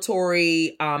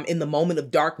celebratory in the moment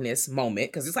of darkness moment.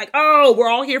 Because it's like, oh, we're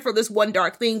all here for this one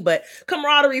dark thing. But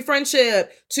camaraderie,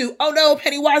 friendship to, oh no,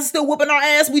 Pennywise is still whooping our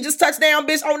ass. We just touched down,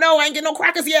 bitch. Oh no, I ain't getting no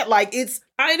crackers yet. Like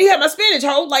I ain't even have my spinach,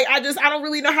 ho. Like I don't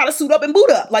really know how to suit up and boot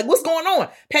up. Like what's going on?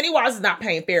 Pennywise is not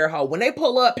paying fair, ho. When they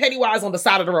pull up, Pennywise on the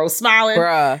side of the road smiling.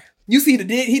 Bruh. You see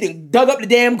he done dug up the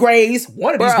damn graves.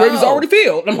 One of these graves is already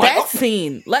filled. I'm like, that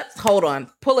scene, hold on,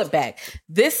 pull it back.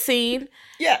 This scene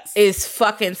is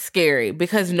fucking scary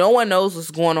because no one knows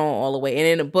what's going on all the way. And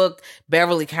in the book,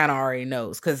 Beverly kind of already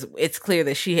knows because it's clear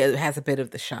that she has a bit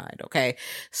of the shine, okay?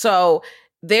 So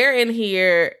they're in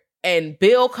here and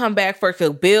Bill come back first.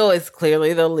 So Bill is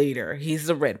clearly the leader. He's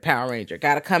the Red Power Ranger.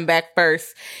 Got to come back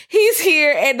first. He's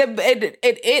here and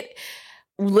it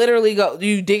literally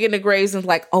you dig in the graves and it's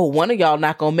like, oh, one of y'all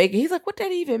not gonna make it. He's like, what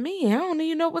that even mean? I don't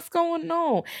even know what's going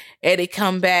on. And they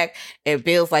come back and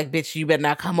Bill's like, bitch, you better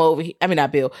not come over here. I mean,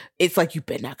 not Bill. It's like, you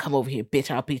better not come over here,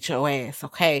 bitch. I'll beat your ass.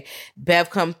 Okay.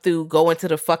 Bev come through, go into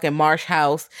the fucking Marsh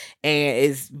house and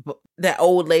is that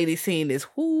old lady scene is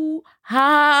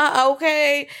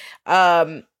okay.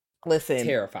 Listen.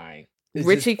 Terrifying. It's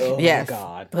Richie, just, oh yes.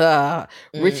 God.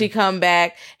 Richie come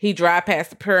back. He drive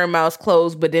past the Paramount's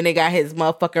closed, but then they got his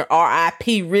motherfucking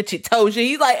R.I.P. Richie Tozier.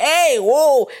 He's like, hey,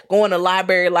 whoa, going to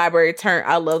library turn.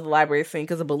 I love the library scene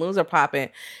because the balloons are popping.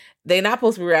 They not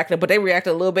supposed to be reacting, but they react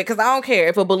a little bit because I don't care.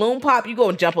 If a balloon pop, you go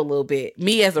and jump a little bit.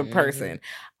 Me as a person,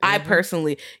 I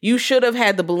personally, you should have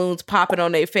had the balloons popping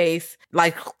on their face,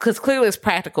 like, because clearly it's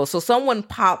practical. So someone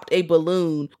popped a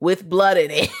balloon with blood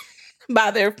in it.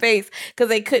 By their face because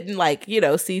they couldn't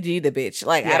CG the bitch.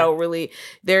 I don't really,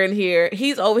 they're in here.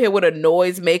 He's over here with a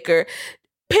noisemaker.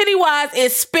 Pennywise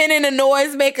is spinning a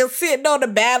noisemaker sitting on the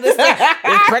ballast.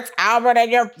 Is Prince Albert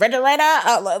in your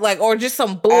refrigerator? Or just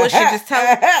some bullshit. Just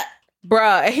tell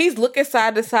bruh. And he's looking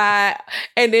side to side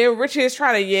and then Richie is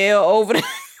trying to yell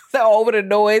over the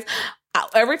noise.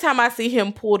 Every time I see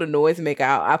him pull the noisemaker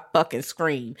out, I fucking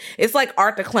scream. It's like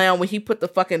Art the Clown when he put the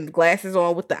fucking glasses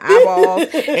on with the eyeballs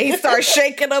and he starts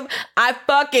shaking them. I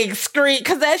fucking scream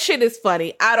because that shit is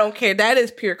funny. I don't care. That is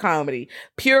pure comedy.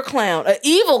 Pure clown. An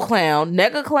evil clown.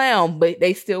 Nega clown, but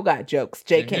they still got jokes.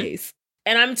 JKs.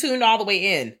 And I'm tuned all the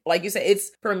way in. Like you said,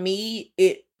 it's, for me,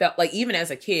 it felt like even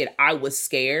as a kid, I was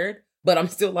scared. But I'm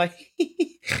still like,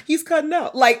 he's cutting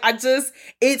out. Like,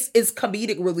 it's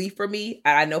comedic relief for me.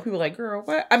 I know people are like, girl,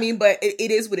 what? I mean, but it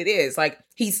is what it is. Like,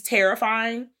 he's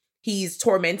terrifying. He's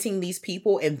tormenting these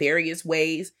people in various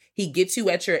ways. He gets you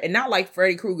at your, and not like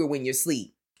Freddy Krueger when you're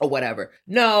asleep or whatever.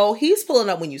 No, he's pulling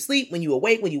up when you sleep, when you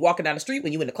awake, when you walking down the street,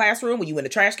 when you in the classroom, when you in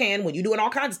the trash can, when you doing all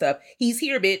kinds of stuff. He's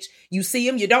here, bitch. You see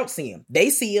him, you don't see him.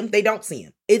 They see him, they don't see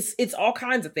him. It's all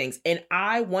kinds of things. And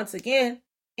I, once again,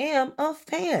 am a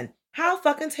fan. How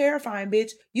fucking terrifying,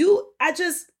 bitch.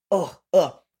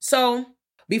 So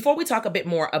before we talk a bit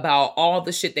more about all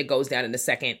the shit that goes down in the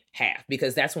second half,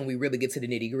 because that's when we really get to the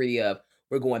nitty gritty of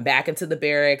we're going back into the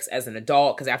barracks as an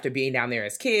adult, because after being down there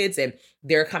as kids and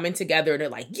they're coming together and they're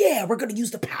like, yeah, we're going to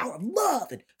use the power of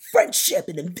love and friendship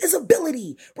and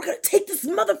invisibility. We're going to take this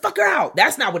motherfucker out.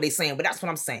 That's not what they're saying, but that's what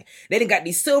I'm saying. They done got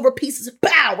these silver pieces of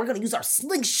power. We're going to use our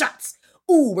slingshots.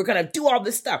 Ooh, we're going to do all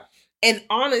this stuff. And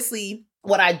honestly,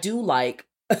 what I do like,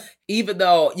 even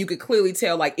though you could clearly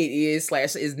tell like it is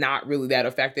not really that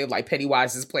effective, like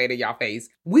Pennywise is playing in y'all face,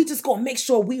 we just gonna make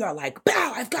sure we are like,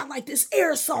 bow, I've got like this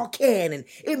aerosol can and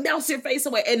it melts your face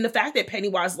away. And the fact that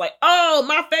Pennywise is like, oh,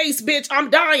 my face, bitch,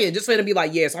 I'm dying. Just for him to be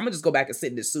like, yeah, so I'm gonna just go back and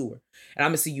sit in this sewer. And I'm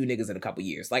gonna see you niggas in a couple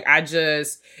years. Like,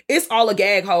 it's all a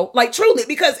gag, ho. Like, truly,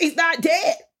 because he's not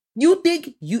dead. You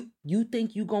think you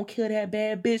gonna kill that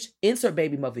bad bitch? Insert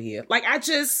baby mother here. Like,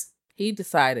 he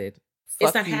decided.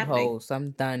 It's not you happening. Hoes.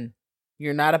 I'm done.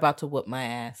 You're not about to whoop my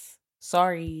ass.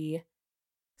 Sorry.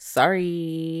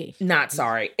 Not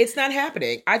sorry. It's not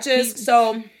happening.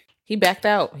 He backed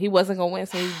out. He wasn't going to win,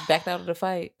 so he backed out of the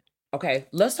fight. Okay,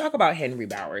 let's talk about Henry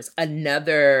Bowers.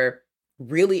 Another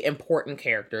really important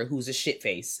character who's a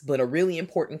shitface, but a really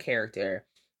important character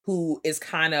who is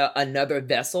kind of another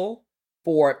vessel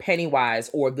for Pennywise,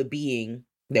 or the being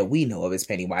that we know of as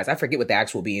Pennywise. I forget what the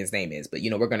actual being's name is, but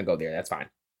we're going to go there. That's fine.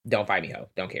 Don't fight me, ho.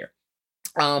 Don't care.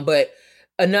 But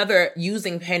another,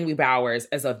 using Henry Bowers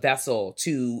as a vessel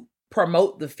to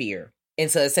promote the fear and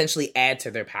to essentially add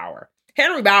to their power.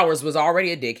 Henry Bowers was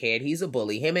already a dickhead. He's a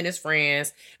bully. Him and his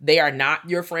friends, they are not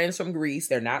your friends from Greece.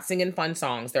 They're not singing fun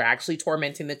songs. They're actually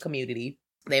tormenting the community.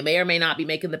 They may or may not be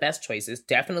making the best choices,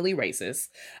 definitely racist.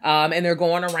 And they're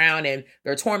going around and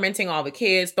they're tormenting all the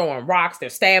kids, throwing rocks, they're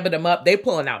stabbing them up, they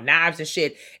pulling out knives and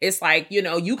shit. It's like,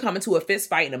 you come into a fist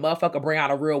fight and a motherfucker bring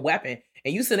out a real weapon.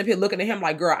 And you sit up here looking at him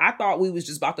like, girl, I thought we was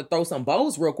just about to throw some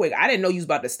bows real quick. I didn't know you was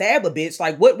about to stab a bitch.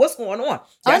 Like, what's going on?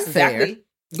 That's unfair. Exactly.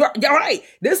 You're right.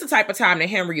 This is the type of time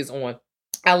that Henry is on.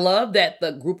 I love that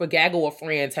the group of gaggle of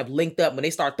friends have linked up when they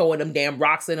start throwing them damn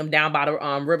rocks in them down by the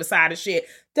riverside and shit.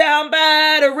 Down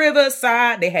by the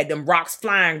riverside. They had them rocks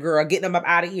flying, girl, getting them up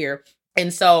out of here.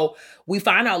 And so we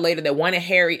find out later that one of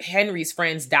Henry's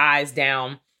friends dies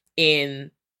down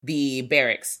in the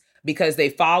barracks because they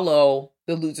follow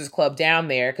the Losers Club down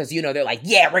there because, they're like,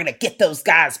 yeah, we're going to get those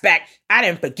guys back. I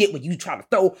didn't forget when you tried to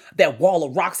throw that wall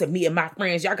of rocks at me and my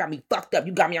friends. Y'all got me fucked up.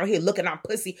 You got me out here looking out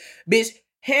pussy. Bitch,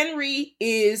 Henry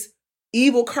is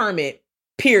evil Kermit,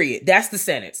 period. That's the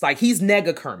sentence. Like, he's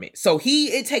nega Kermit. So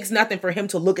it takes nothing for him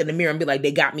to look in the mirror and be like,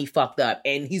 they got me fucked up.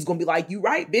 And he's going to be like, you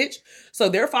right, bitch. So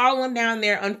they're following down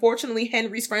there. Unfortunately,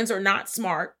 Henry's friends are not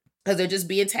smart because they're just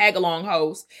being tag-along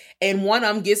hoes. And one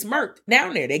of them gets murked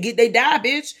down there. They die,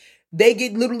 bitch. They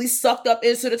get literally sucked up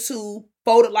into the tube,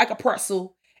 folded like a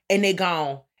pretzel, and they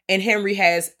gone. And Henry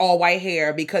has all white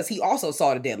hair because he also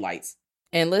saw the deadlights.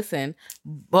 And listen,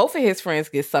 both of his friends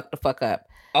get sucked the fuck up.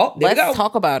 Oh, let's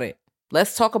talk about it.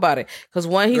 Because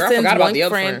he sends one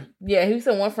friend. Yeah, he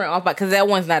sent one friend off, because that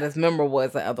one's not as memorable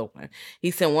as the other one.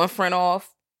 He sent one friend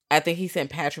off. I think he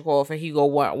sent Patrick off, and he go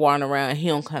wander around, and he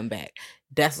don't come back.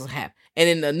 That's what happened. And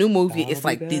in the new movie, it's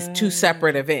like these two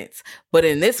separate events. But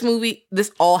in this movie, this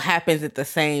all happens at the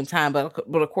same time. But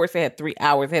of course, they had 3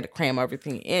 hours. They had to cram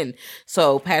everything in.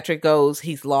 So Patrick goes,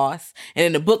 he's lost. And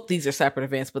in the book, these are separate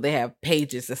events, but they have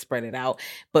pages to spread it out.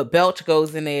 But Belch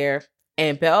goes in there.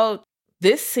 And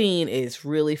this scene is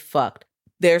really fucked.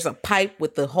 There's a pipe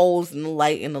with the holes in the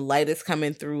light, and the light is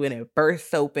coming through, and it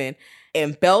bursts open.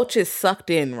 And Belch is sucked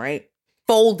in, right?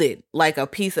 Folded like a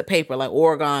piece of paper, like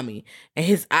origami, and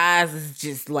his eyes is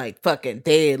just like fucking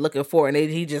dead, looking for it, and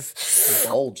he just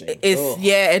bulging.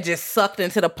 It just sucked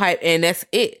into the pipe, and that's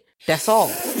it. That's all.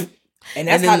 And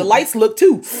that's how the lights look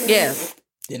too. Yeah.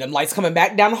 Then them lights coming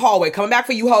back down the hallway, coming back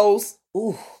for you hoes.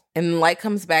 Ooh. And the light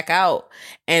comes back out,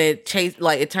 and it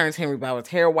turns Henry Bauer's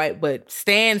hair white. But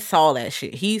Stan saw that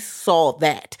shit. He saw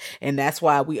that, and that's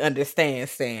why we understand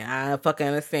Stan. I fucking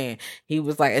understand. He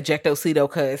was like ejectocito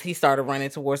because he started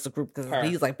running towards the group because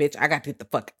he's like, "Bitch, I got to get the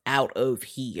fuck out of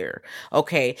here."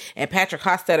 Okay, and Patrick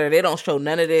Hostetter, they don't show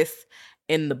none of this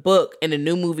in the book. In the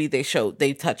new movie, they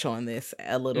touch on this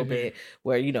a little bit,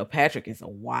 where, you know, Patrick is a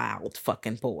wild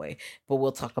fucking boy, but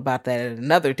we'll talk about that at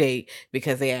another date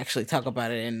because they actually talk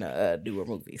about it in newer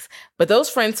movies. But those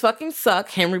friends fucking suck.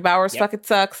 Henry Bowers fucking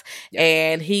sucks,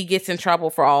 and he gets in trouble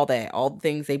for all that, all the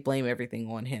things. They blame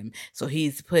everything on him, so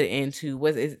he's put into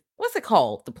what's it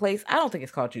called? The place? I don't think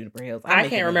it's called Juniper Hills. I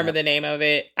can't remember the name of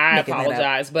it. I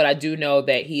apologize, but I do know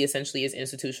that he essentially is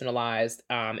institutionalized,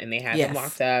 and they have him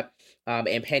locked up.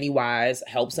 And Pennywise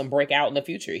helps him break out in the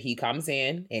future. He comes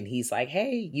in and he's like,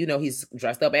 hey, you know, he's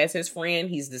dressed up as his friend.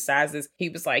 He decides this. He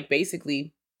was like,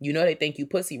 basically, you know, they think you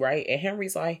pussy, right? And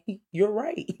Henry's like, you're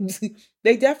right.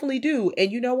 They definitely do.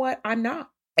 And you know what? I'm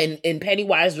not. And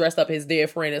Pennywise dressed up his dear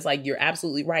friend is like, you're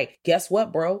absolutely right. Guess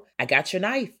what, bro? I got your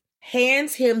knife.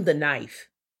 Hands him the knife.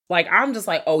 Like, I'm just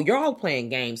like, oh, you're all playing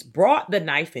games. Brought the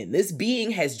knife in. This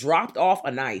being has dropped off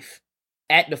a knife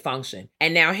at the function.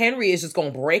 And now Henry is just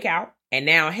going to break out. And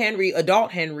now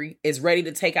adult Henry, is ready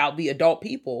to take out the adult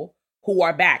people who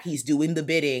are back. He's doing the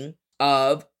bidding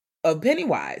of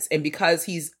Pennywise. And because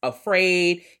he's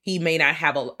afraid, he may not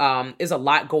have there's a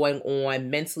lot going on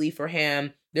mentally for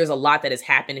him. There's a lot that has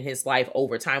happened in his life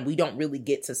over time. We don't really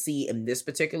get to see in this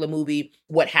particular movie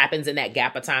what happens in that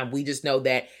gap of time. We just know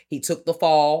that he took the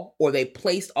fall, or they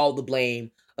placed all the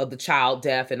blame of the child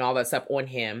death and all that stuff on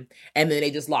him, and then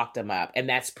they just locked him up. And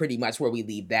that's pretty much where we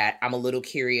leave that. I'm a little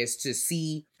curious to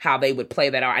see how they would play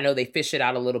that out. I know they fish it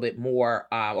out a little bit more,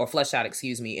 or flesh out,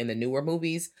 in the newer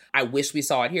movies. I wish we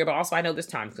saw it here, but also I know there's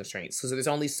time constraints, because there's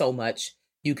only so much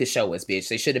you could show us, bitch.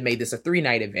 They should have made this a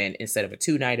 3-night event instead of a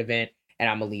 2-night event, and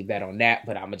I'm gonna leave that on that,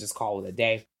 but I'm gonna just call it a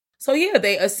day. So yeah,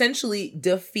 they essentially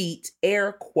defeat,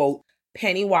 air quote,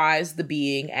 Pennywise the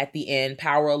being at the end.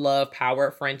 Power of love, power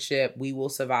of friendship, we will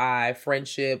survive,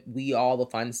 friendship, we all the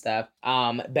fun stuff.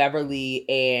 Beverly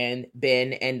and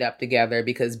Ben end up together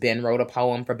because Ben wrote a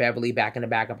poem for Beverly back in the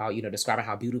back about, you know, describing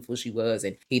how beautiful she was,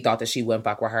 and he thought that she wouldn't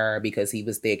fuck with her because he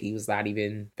was thick. He was not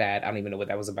even fat. I don't even know what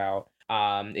that was about.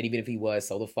 And even if he was,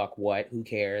 so the fuck what? Who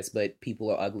cares? But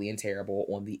people are ugly and terrible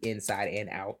on the inside and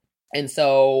out. And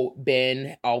so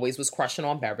Ben always was crushing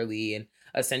on Beverly, and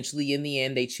essentially in the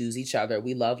end, they choose each other.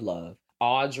 We love.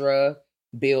 Audra,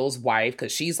 Bill's wife,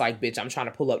 because she's like, bitch, I'm trying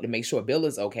to pull up to make sure Bill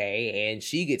is okay. And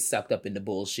she gets sucked up in the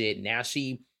bullshit. Now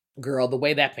girl, the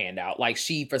way that panned out, like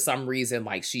for some reason,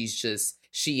 like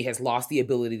she has lost the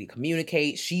ability to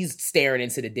communicate. She's staring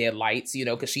into the dead lights, you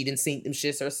know, because she didn't sink them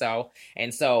shits herself.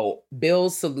 And so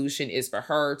Bill's solution is for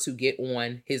her to get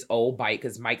on his old bike,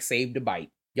 because Mike saved the bike.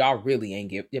 Y'all really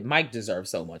ain't Mike deserves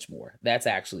so much more. That's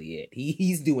actually it.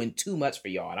 He's doing too much for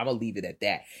y'all, and I'm gonna leave it at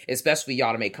that. Especially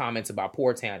y'all to make comments about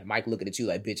Poor Town, and Mike looking at you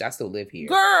like, bitch, I still live here.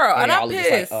 Girl, and I'm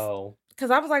pissed. Like, oh.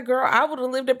 Because I was like, girl, I would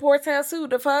have lived in Poor Town too.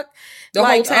 The fuck? The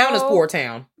whole town is Poor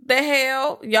Town. The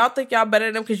hell? Y'all think y'all better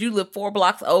than them because you live 4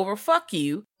 blocks over? Fuck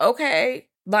you. Okay.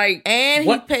 Like, and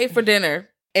he paid for dinner.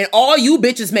 And all you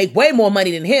bitches make way more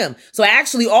money than him. So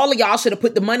actually, all of y'all should have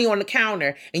put the money on the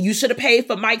counter, and you should have paid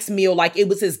for Mike's meal like it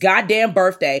was his goddamn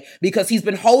birthday, because he's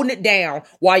been holding it down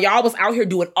while y'all was out here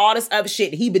doing all this other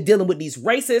shit. He been dealing with these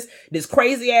racists, this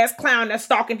crazy ass clown that's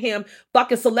stalking him,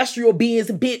 fucking celestial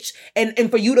beings, bitch. And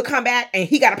for you to come back and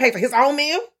he got to pay for his own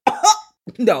meal?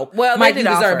 No. Well, Mike, you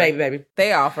deserve baby.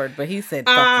 They offered, but he said,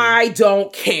 I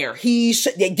don't care. He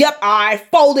should. Yep, I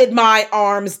folded my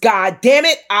arms. God damn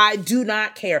it. I do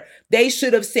not care. They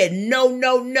should have said,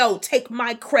 no. Take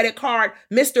my credit card.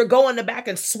 Mister, go in the back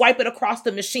and swipe it across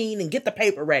the machine and get the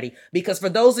paper ready. Because for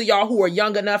those of y'all who are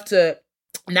young enough to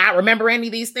not remember any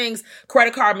of these things,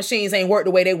 credit card machines ain't work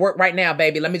the way they work right now,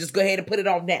 baby. Let me just go ahead and put it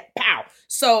on that. Pow.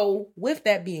 So with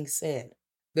that being said,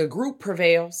 the group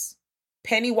prevails.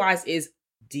 Pennywise is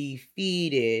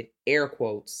defeated, air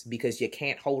quotes, because you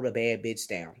can't hold a bad bitch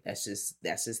down. That's just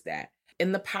that.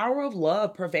 And the power of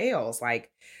love prevails.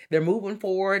 Like, they're moving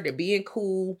forward, they're being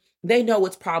cool. They know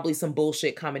it's probably some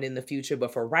bullshit coming in the future,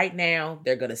 but for right now,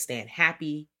 they're going to stand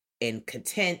happy and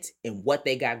content in what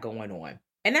they got going on.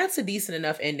 And that's a decent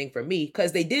enough ending for me,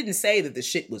 because they didn't say that the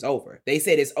shit was over. They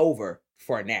said it's over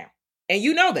for now. And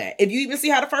you know that. If you even see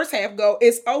how the first half go,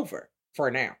 it's over for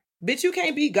now. Bitch, you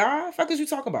can't be God. Fuck is you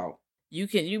talking about? You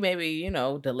maybe,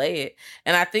 delay it.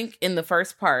 And I think in the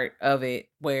first part of it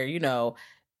where,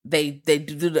 they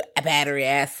do the battery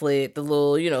acid, the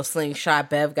little, you know, slingshot.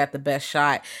 Bev got the best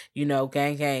shot, you know,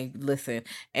 gang, listen.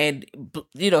 And,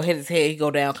 you know, hit his head, he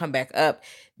go down, come back up.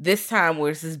 This time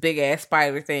where it's this big ass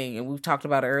spider thing, and we've talked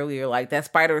about it earlier, like that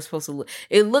spider is supposed to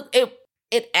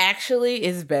it actually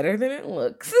is better than it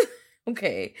looks.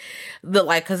 Okay.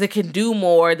 Cause it can do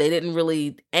more. They didn't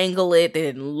really angle it. They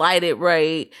didn't light it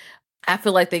right. I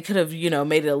feel like they could have, you know,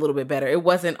 made it a little bit better. It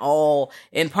wasn't all,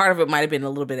 and part of it might have been a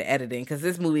little bit of editing, because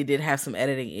this movie did have some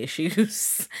editing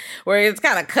issues where it's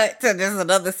kind of cut to just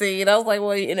another scene. I was like,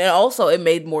 well, and also it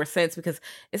made more sense because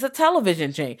it's a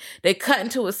television chain. They cut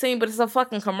into a scene, but it's a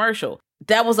fucking commercial.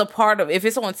 That was a part of, if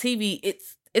it's on TV,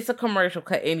 it's a commercial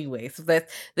cut anyway. So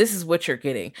this is what you're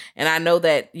getting. And I know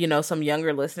that, you know, some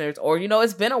younger listeners, or, you know,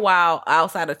 it's been a while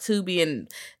outside of Tubi, and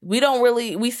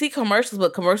we see commercials,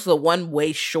 but commercials are one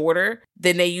way shorter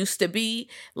than they used to be.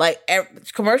 Like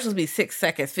commercials be 6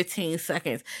 seconds, 15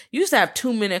 seconds. You used to have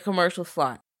 2-minute commercial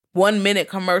slots. 1-minute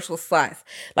commercial slots.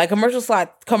 Like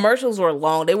commercials were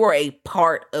long. They were a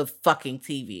part of fucking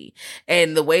TV.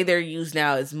 And the way they're used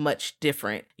now is much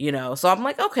different, you know? So I'm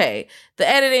like, okay, the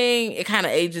editing, it kind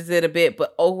of ages it a bit,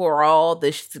 but overall,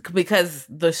 because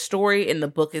the story in the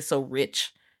book is so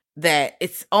rich that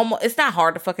it's not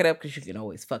hard to fuck it up, because you can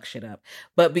always fuck shit up.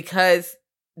 But because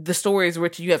the story is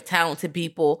rich, you have talented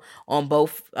people on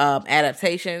both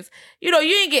adaptations. You know,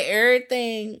 you ain't get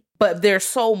everything, but there's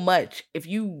so much. If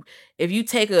you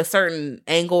take a certain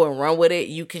angle and run with it,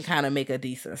 you can kind of make a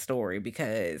decent story,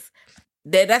 because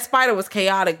that spider was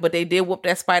chaotic, but they did whoop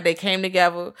that spider. They came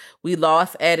together. We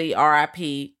lost Eddie,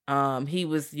 R.I.P. He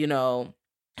was, you know,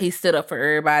 he stood up for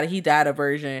everybody. He died a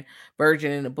virgin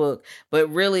in the book, but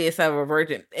really it's not a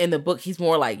virgin. In the book, he's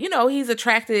more like, you know, he's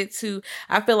attracted to,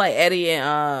 I feel like Eddie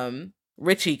and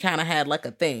Richie kind of had like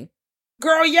a thing.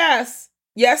 Girl, yes.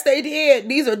 Yes, they did.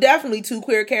 These are definitely two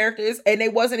queer characters, and they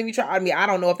wasn't even trying. I mean, I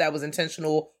don't know if that was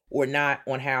intentional or not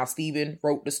on how Steven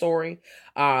wrote the story.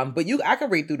 But I could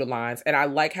read through the lines, and I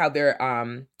like how they're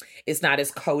it's not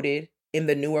as coded in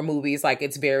the newer movies. Like,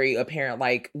 it's very apparent,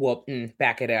 like, well,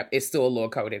 back it up. It's still a little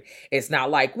coded. It's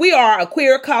not like, we are a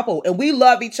queer couple and we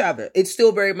love each other. It's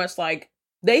still very much like,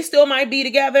 they still might be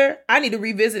together. I need to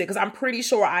revisit it, because I'm pretty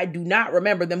sure I do not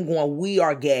remember them going, we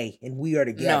are gay and we are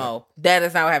together. No, that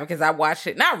is not what happened, because I watched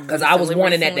it. Not because I was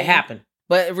wanting that to happen.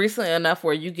 But recently enough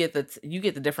where you get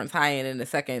the different tie-in in the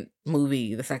second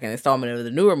movie, the second installment of the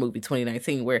newer movie,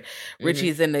 2019, where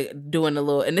Richie's doing a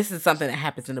little, and this is something that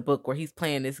happens in the book, where he's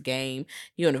playing this game,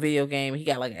 he on a video game, he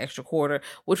got like an extra quarter,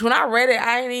 which when I read it,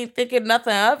 I ain't even thinking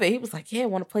nothing of it. He was like, yeah,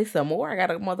 want to play some more? I got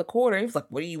another quarter. He was like,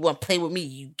 what do you want to play with me?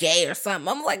 You gay or something?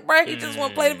 I'm like, bro, he just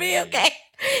want to play the video game.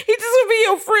 He just want to be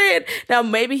your friend. Now,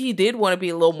 maybe he did want to be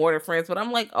a little more than friends, but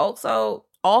I'm like, oh, so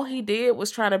all he did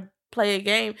was try to play a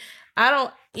game. I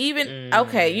don't even,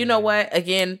 okay, you know what?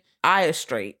 Again, I is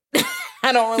straight.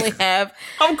 I don't really have.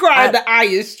 I'm crying. The eye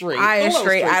is straight. I is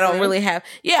straight. I don't really have.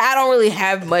 Yeah, I don't really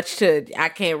have much to. I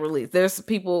can't really. There's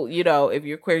people, you know, if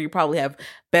you're queer, you probably have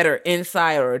better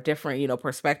insight or a different, you know,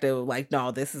 perspective. Like,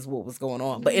 no, this is what was going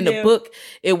on. But in the book,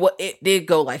 it did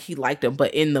go like he liked him.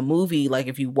 But in the movie, like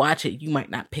if you watch it, you might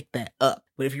not pick that up.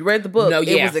 But if you read the book,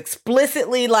 it was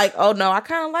explicitly like, oh no, I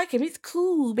kind of like him. He's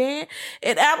cool, man.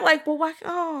 And I'm like, well, why?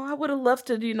 Oh, I would have loved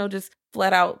to, you know, just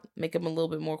flat out make him a little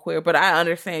bit more queer. But I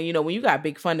understand, you know, when you got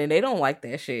big funding, they don't like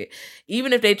that shit.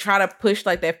 Even if they try to push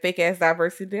like that fake ass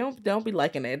diversity, they don't be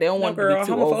liking that. They don't want to be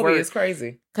too overt. Is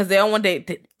crazy, because they don't want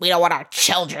we don't want our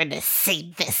children to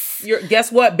see this.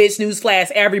 Guess what, bitch? Newsflash: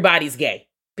 everybody's gay.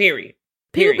 Period.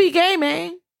 People be gay,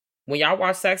 man. When y'all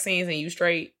watch sex scenes and you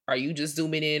straight, are you just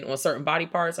zooming in on certain body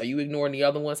parts? Are you ignoring the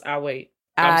other ones? I'll wait.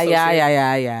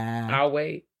 Yeah. I'll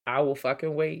wait. I will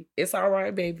fucking wait. It's all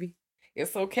right, baby.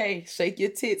 It's okay. Shake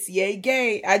your tits. Yay,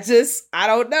 gay. I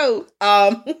don't know.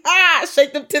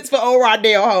 Shake them tits for old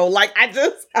Rodale Ho. Like,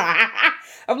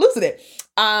 I'm losing it.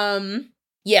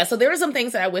 Yeah, so there are some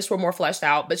things that I wish were more fleshed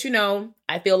out, but you know,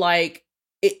 I feel like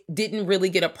it didn't really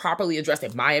get a properly addressed,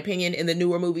 in my opinion, in the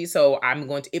newer movie. So I'm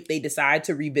going to, if they decide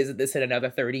to revisit this in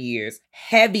another 30 years,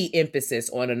 heavy emphasis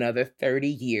on another 30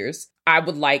 years, I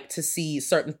would like to see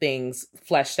certain things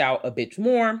fleshed out a bit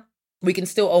more. We can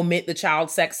still omit the child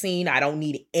sex scene. I don't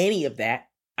need any of that.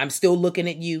 I'm still looking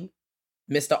at you,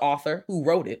 Mr. Author, who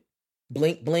wrote it.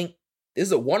 Blink, blink. This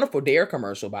is a wonderful Dare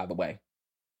commercial, by the way.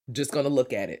 Just going to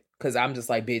look at it because I'm just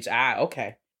like, bitch,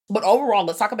 okay. But overall,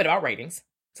 let's talk a bit about ratings.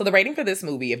 So the rating for this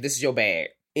movie, if this is your bag,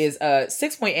 is a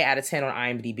 6.8 out of 10 on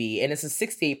IMDb, and it's a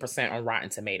 68% on Rotten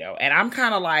Tomato. And I'm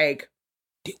kind of like,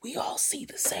 did we all see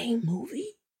the same movie?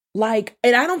 Like,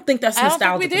 and I don't think that's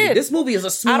nostalgic. This movie is a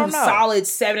smooth, solid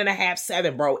 7.5,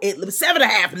 7, bro.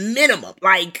 7.5 minimum.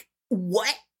 Like,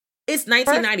 what? It's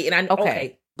 1990, and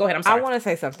okay, go ahead. I'm sorry. I want to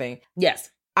say something. Yes.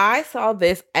 I saw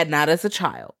this not as a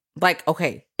child. Like,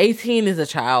 okay, 18 is a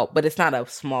child, but it's not a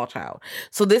small child.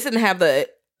 So this didn't have the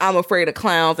I'm afraid of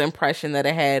clowns impression that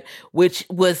it had, which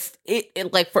was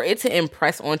it like for it to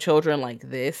impress on children like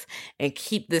this and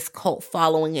keep this cult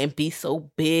following and be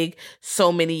so big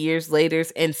so many years later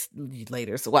and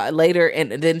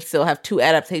then still have 2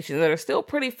 adaptations that are still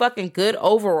pretty fucking good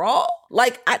overall.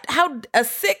 Like how a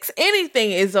 6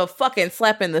 anything is a fucking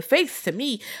slap in the face to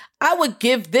me. I would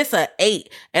give this a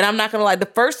 8, and I'm not gonna lie. The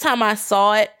first time I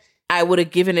saw it, I would have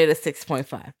given it a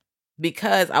 6.5.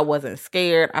 Because I wasn't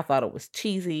scared. I thought it was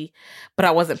cheesy, but I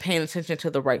wasn't paying attention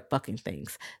to the right fucking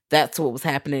things. That's what was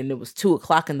happening. It was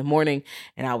 2:00 in the morning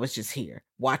and I was just here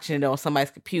watching it on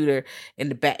somebody's computer in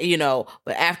the back,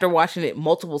 but after watching it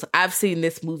multiples, I've seen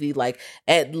this movie like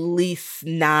at least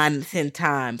 9-10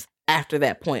 times. After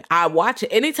that point, I watch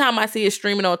it. Anytime I see it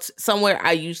streaming on somewhere,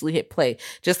 I usually hit play.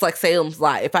 Just like Salem's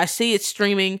Lot. If I see it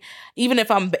streaming, even if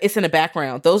it's in the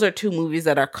background, those are 2 movies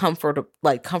that are comfort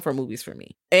movies for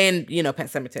me. And Pet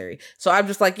Sematary. So I'm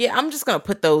just like, yeah, I'm just gonna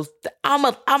put those. I'm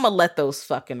gonna let those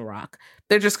fucking rock.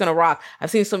 They're just gonna rock.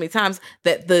 I've seen so many times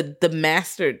that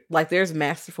there's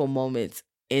masterful moments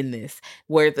in this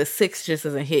where the 6 just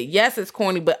doesn't hit. Yes, it's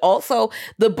corny, but also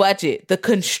the budget, the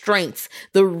constraints,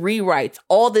 the rewrites,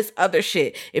 all this other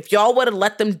shit. If y'all would have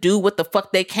let them do what the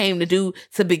fuck they came to do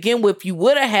to begin with, you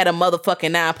would have had a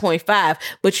motherfucking 9.5,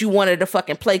 but you wanted to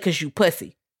fucking play because you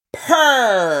pussy.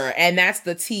 Purr. And that's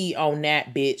the tea on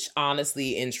that, bitch.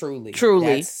 Honestly and truly.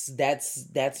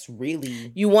 That's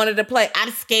really. You wanted to play.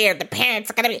 I'm scared. The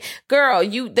parents are gonna be. Girl,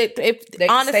 they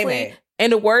honestly. In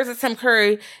the words of Tim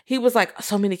Curry, he was like,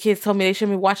 so many kids told me they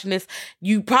shouldn't be watching this.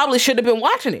 You probably should have been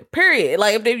watching it, period.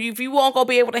 Like, if you won't go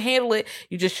be able to handle it,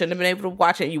 you just shouldn't have been able to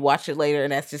watch it. You watch it later,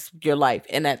 and that's just your life.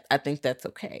 And I think that's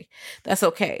okay. That's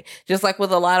okay. Just like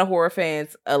with a lot of horror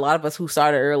fans, a lot of us who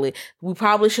started early, we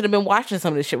probably should have been watching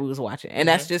some of the shit we was watching. And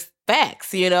that's just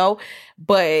facts,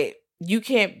 But you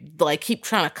can't keep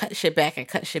trying to cut shit back and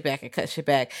cut shit back and cut shit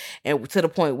back, and to the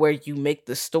point where you make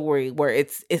the story where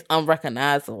it's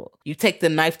unrecognizable. You take the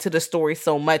knife to the story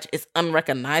so much it's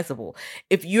unrecognizable.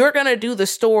 If you're gonna do the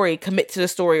story, commit to the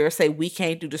story, or say we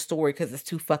can't do the story because it's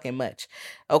too fucking much.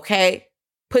 Okay,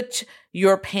 put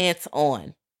your pants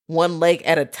on, one leg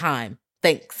at a time.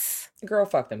 Thanks. Girl,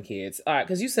 fuck them kids. All right,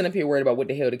 because you sit up here worried about what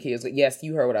the hell the kids go. Yes,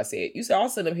 you heard what I said. You said I'll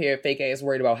sit up here fake ass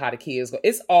worried about how the kids go.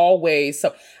 It's always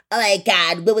so, oh my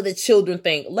God, what would the children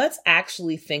think? Let's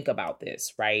actually think about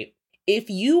this, right?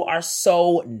 If you are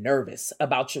so nervous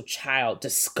about your child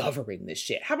discovering this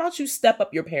shit, how about you step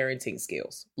up your parenting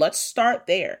skills? Let's start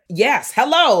there. Yes,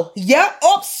 hello. Yep.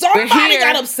 Oh, somebody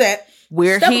got upset.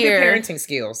 Step up your parenting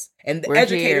skills. And the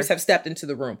educators have stepped into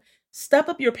the room. Step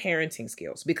up your parenting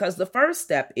skills, because the first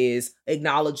step is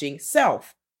acknowledging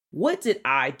self. What did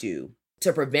I do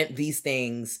to prevent these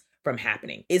things from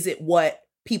happening? Is it what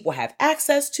people have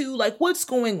access to? Like, what's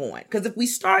going on? Because if we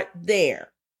start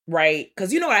there, right?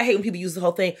 Because I hate when people use the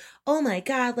whole thing. Oh my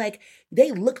God, like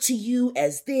they look to you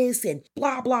as this and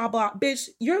blah, blah, blah. Bitch,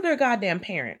 you're their goddamn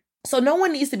parent. So no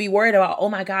one needs to be worried about, oh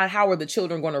my God, how are the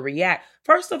children going to react?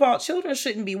 First of all, children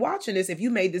shouldn't be watching this. If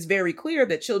you made this very clear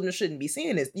that children shouldn't be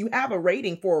seeing this, you have a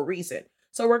rating for a reason.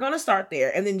 So we're going to start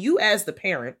there. And then you as the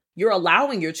parent, you're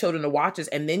allowing your children to watch this,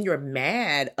 and then you're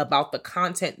mad about the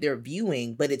content they're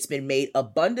viewing, but it's been made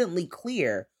abundantly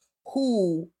clear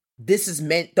who this is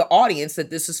meant, the audience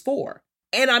that this is for.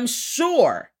 And I'm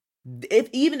sure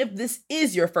even if this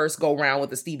is your first go round with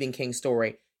the Stephen King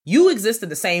story, you exist in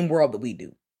the same world that we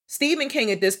do. Stephen King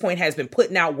at this point has been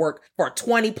putting out work for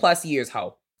 20 plus years,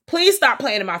 ho. Please stop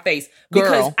playing in my face,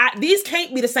 because these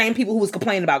can't be the same people who was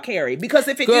complaining about Carrie. Because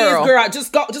if it is, girl,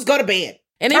 just go to bed.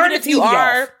 And Turn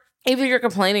even if you're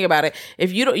complaining about it,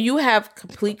 if you have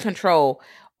complete control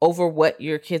over what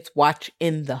your kids watch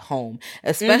in the home,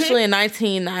 especially in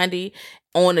 1990.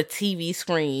 On a TV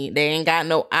screen. They ain't got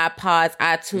no iPods,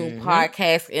 iTunes,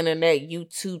 podcasts, internet,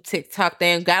 YouTube, TikTok. They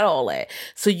ain't got all that.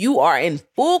 So you are in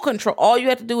full control. All you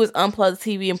have to do is unplug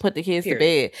the TV and put the kids to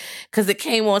bed. Because it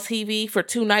came on TV for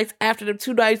 2 nights. After the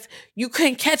 2 nights, you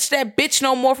couldn't catch that bitch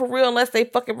no more for real unless they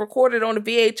fucking recorded on the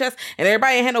VHS. And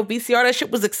everybody ain't had no VCR. That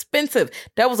shit was expensive.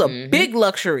 That was a big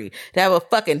luxury to have a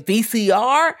fucking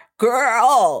VCR.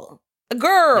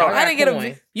 Girl, I didn't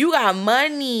get you got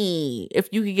money if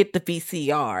you could get the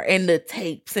VCR and the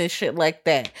tapes and shit like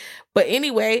that. But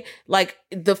anyway, like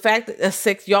the fact that a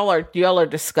 6, y'all are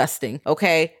disgusting.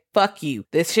 Okay, fuck you.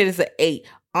 This shit is an 8.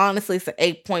 Honestly, it's an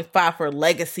 8.5 for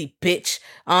Legacy, bitch.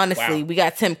 Honestly, we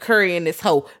got Tim Curry in this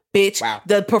whole bitch. Wow.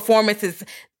 The performances,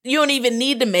 you don't even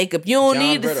need the makeup. You don't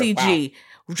need the CG.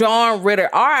 John Ritter,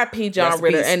 R.I.P. John Rest in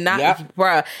Ritter, peace. and not Yep.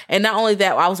 bruh. And not only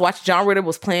that, I was watching John Ritter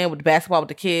was playing with the basketball with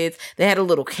the kids. They had a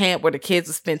little camp where the kids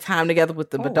would spend time together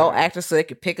with the adult actors so they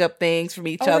could pick up things from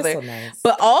each other. That's so nice.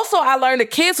 But also, I learned the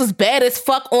kids was bad as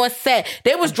fuck on set.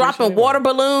 They was dropping water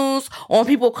balloons on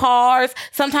people's cars.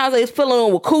 Sometimes they was filling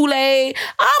them with Kool-Aid.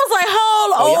 I was like,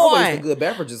 hold y'all on. wasting good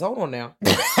beverages. Hold on now.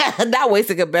 Not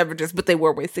wasting good beverages, but they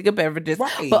were wasting good beverages.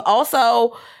 Right. But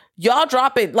also, y'all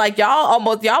dropping, like, y'all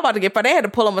about to get fired. They had to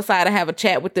pull them aside and have a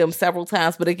chat with them several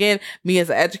times. But again, me as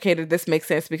an educator, this makes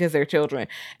sense because they're children.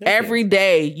 Every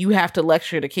day you have to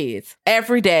lecture the kids.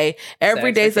 Every day.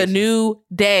 Every day's a new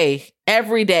day.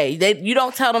 Every day. You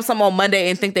don't tell them something on Monday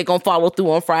and think they're going to follow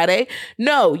through on Friday.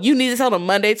 No, you need to tell them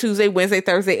Monday, Tuesday, Wednesday,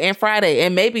 Thursday, and Friday,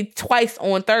 and maybe twice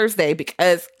on Thursday,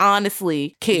 because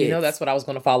honestly, kids. You know, that's what I was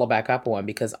going to follow back up on,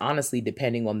 because honestly,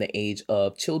 depending on the age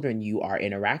of children you are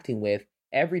interacting with,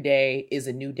 every day is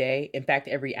a new day. In fact,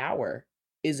 every hour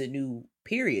is a new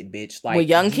period, bitch. Like, with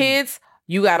young kids,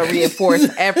 you got to reinforce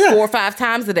 4 or 5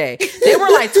 times a day. They were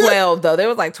like 12, though. They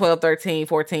was like 12, 13,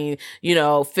 14,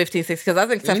 15, 16. Because I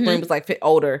think Seth Green was like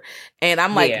older. And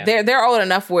I'm like, they're old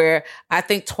enough where I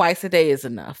think twice a day is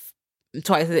enough.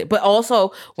 Twice a day. But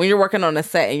also, when you're working on a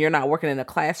set and you're not working in a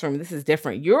classroom, this is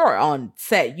different. You're on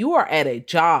set. You are at a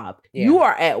job. Yeah. You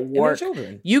are at work. And they're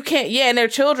children. You can't, and they're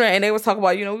children. And they was talking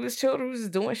about, we was children, we was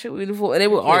just doing shit beautiful. And they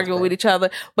were arguing with each other.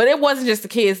 But it wasn't just the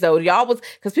kids, though. Y'all was,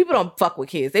 because people don't fuck with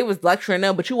kids. They was lecturing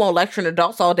them, but you won't lecturing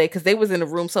adults all day because they was in the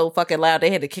room so fucking loud, they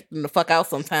had to kick them the fuck out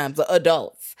sometimes, the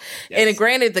adults. Yes. And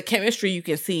granted, the chemistry, you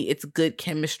can see it's good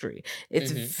chemistry.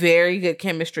 It's very good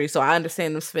chemistry. So I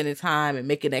understand them spending time and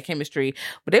making that chemistry.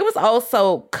 But they was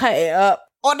also cutting up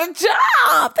on the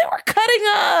job. They were cutting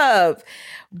up.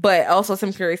 But also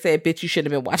Tim Curry said, bitch, you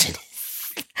shouldn't have been watching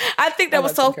this. I think that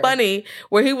was so funny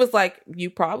where he was like, you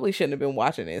probably shouldn't have been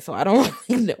watching it. So I don't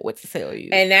really know what to tell you.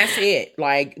 And that's it.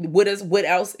 Like, what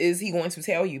else is he going to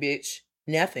tell you, bitch?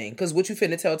 Nothing. Because what you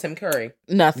finna tell Tim Curry?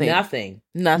 Nothing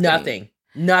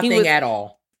at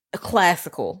all.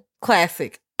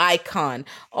 Classic icon.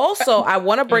 Also, I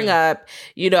want to bring up,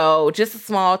 just a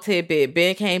small tidbit.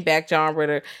 Ben came back, John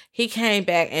Ritter. He came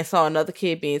back and saw another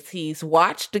kid being teased.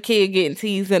 Watched the kid getting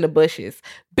teased in the bushes.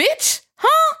 Bitch,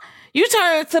 huh? You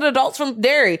turn to the adults from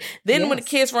Derry. Then when the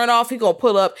kids run off, he gonna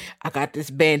pull up, I got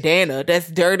this bandana that's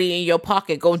dirty in your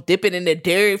pocket. Go dip it in the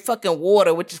Derry fucking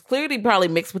water, which is clearly probably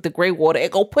mixed with the gray water,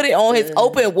 and go put it on his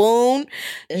open wound.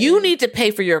 You need to pay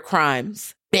for your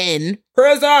crimes, Ben.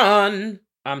 Prison.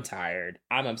 I'm tired.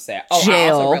 I'm upset. Oh, jail. I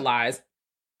also realized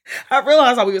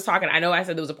while we was talking, I know I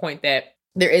said there was a point that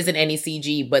there isn't any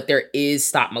CG, but there is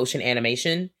stop motion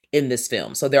animation in this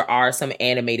film. So there are some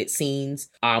animated scenes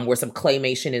where some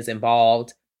claymation is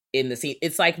involved in the scene.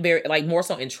 It's like very, like more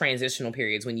so in transitional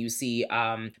periods when you see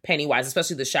Pennywise,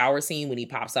 especially the shower scene when he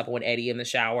pops up on Eddie in the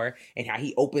shower and how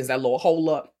he opens that little hole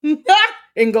up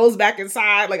and goes back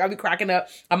inside. Like, I'll be cracking up.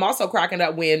 I'm also cracking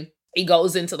up when he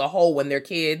goes into the hole when they're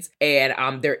kids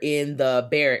and they're in the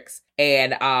barracks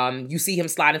and you see him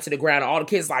slide into the ground and all the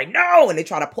kids like, no! And they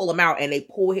try to pull him out and they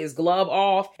pull his glove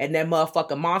off and that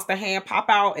motherfucking monster hand pop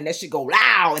out and that shit go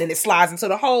loud and then it slides into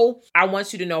the hole. I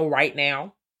want you to know right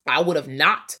now, I would have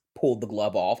not pulled the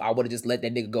glove off. I would have just let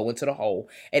that nigga go into the hole.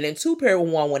 And then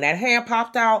 2-1, when that hand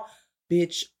popped out,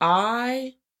 bitch,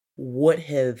 I would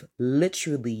have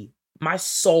literally, my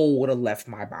soul would have left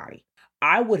my body.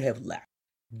 I would have left.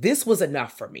 This was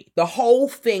enough for me. The whole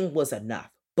thing was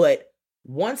enough. But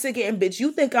once again, bitch,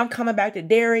 you think I'm coming back to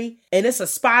Derry and it's a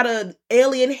spider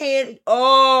alien hand?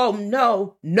 Oh,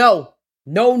 no.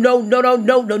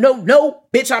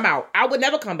 Bitch, I'm out. I would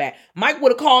never come back. Mike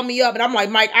would have called me up and I'm like,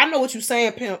 Mike, I know what you're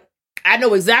saying, pimp. I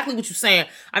know exactly what you're saying.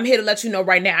 I'm here to let you know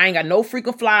right now, I ain't got no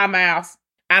freaking fly mouths.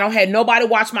 I don't have nobody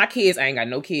watch my kids. I ain't got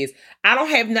no kids. I don't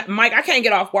have, Mike, I can't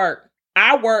get off work.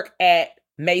 I work at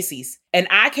Macy's and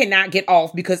I cannot get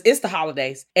off because it's the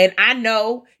holidays. And I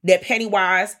know that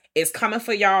Pennywise is coming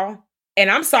for y'all. And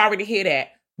I'm sorry to hear that,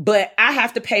 but I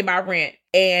have to pay my rent.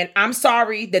 And I'm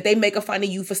sorry that they make fun of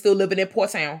you for still living in Port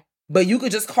Town. But you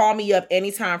could just call me up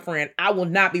anytime, friend. I will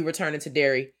not be returning to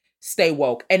Derry. Stay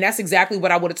woke. And that's exactly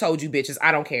what I would have told you, bitches.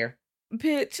 I don't care.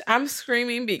 Bitch, I'm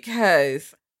screaming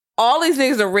because all these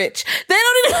niggas are rich. They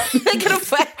don't even think of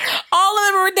the all of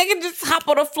them are, they can just hop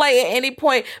on a flight at any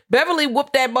point. Beverly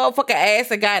whooped that motherfucker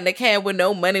ass and got in the cab with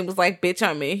no money and was like, bitch,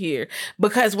 I'm in here.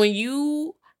 Because when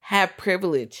you have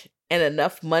privilege and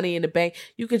enough money in the bank,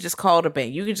 you can just call the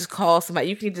bank. You can just call somebody.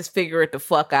 You can just figure it the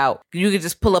fuck out. You can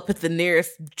just pull up at the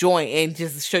nearest joint and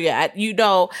just show you. You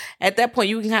know, at that point,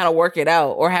 you can kind of work it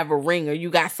out or have a ring or you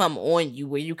got something on you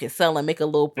where you can sell and make a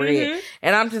little bread.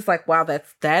 And I'm just like, wow,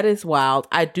 that is wild.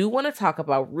 I do want to talk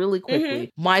about really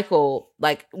quickly, Michael.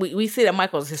 Like we see that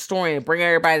Michael's a historian, bring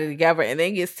everybody together, and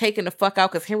then gets taken the fuck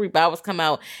out because Henry Bowers come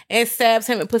out and stabs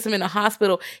him and puts him in the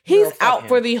hospital. He's out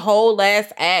for the whole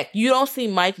last act. You don't see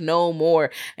Mike no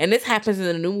more. And this happens in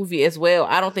the new movie as well.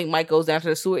 I don't think Mike goes down to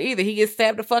the sewer either. He gets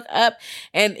stabbed the fuck up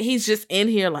and he's just in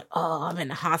here like, oh, I'm in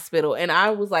the hospital. And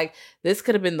I was like, this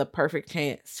could have been the perfect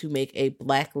chance to make a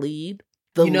black lead.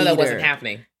 That wasn't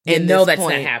happening. That's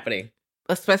not happening.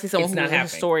 Especially someone who's a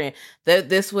historian, that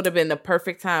this would have been the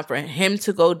perfect time for him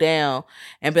to go down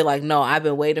and be like, no, I've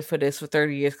been waiting for this for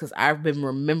 30 years because I've been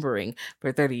remembering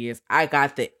for 30 years. I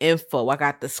got the info. I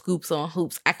got the scoops on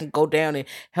hoops. I can go down and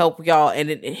help y'all. And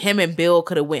him and Bill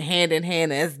could have went hand in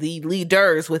hand as the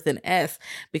leaders with an S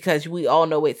because we all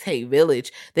know it's Hate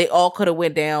Village. They all could have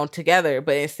went down together,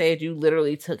 but instead you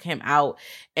literally took him out.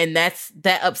 And that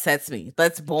upsets me.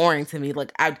 That's boring to me.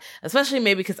 Like especially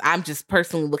maybe because I'm just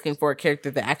personally looking for a character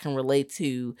that I can relate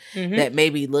to that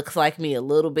maybe looks like me a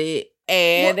little bit.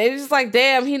 And they're just like,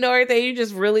 damn, he know everything. You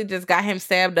just really just got him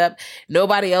stabbed up.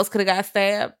 Nobody else could have got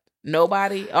stabbed.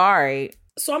 Nobody. All right.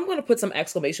 So I'm going to put some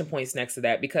exclamation points next to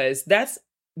that because that's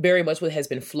very much what has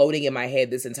been floating in my head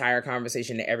this entire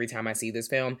conversation every time I see this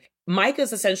film. Mike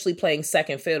is essentially playing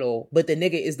second fiddle, but the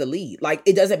nigga is the lead. Like,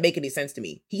 it doesn't make any sense to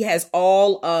me. He has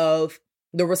all of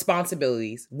the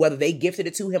responsibilities, whether they gifted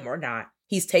it to him or not.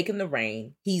 He's taking the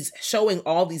reign. He's showing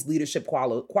all these leadership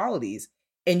qualities,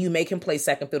 and you make him play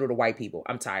second fiddle to white people.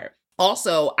 I'm tired.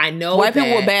 Also, I know white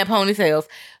people with bad ponytails.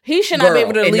 He should not be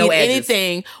able to lead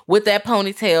anything with that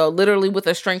ponytail, literally with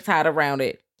a string tied around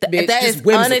it. That is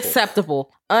whimsical.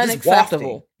 Unacceptable.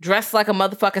 Unacceptable. Dressed like a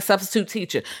motherfucking substitute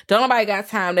teacher. Don't nobody got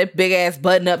time. That big ass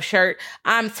button up shirt.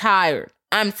 I'm tired.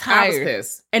 I was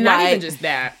pissed. And not even just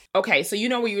that. Okay, so you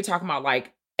know what you were talking about,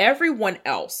 like everyone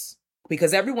else,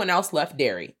 because everyone else left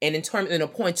Derry. And in a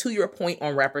point to your point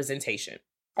on representation.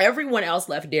 Everyone else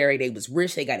left Derry. They was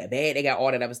rich. They got a bed. They got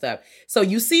all that other stuff. So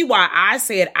you see why I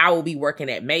said I will be working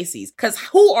at Macy's. Because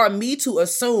who are me to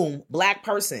assume, black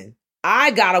person,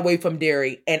 I got away from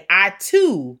Derry and I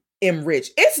too am rich.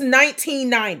 It's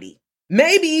 1990,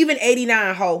 maybe even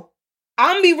 89, ho.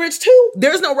 I'm be rich too.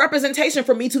 There's no representation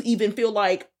for me to even feel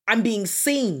like I'm being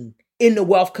seen in the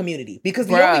wealth community because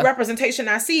the only representation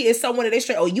I see is someone that they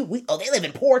straight, they live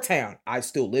in Poor Town. I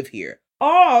still live here.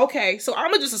 Oh, okay. So I'm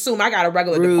gonna just assume I got a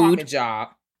regular department job.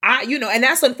 And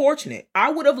that's unfortunate. I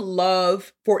would have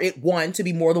loved for it, one, to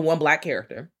be more than one black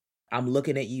character. I'm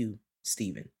looking at you,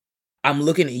 Steven. I'm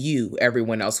looking at you,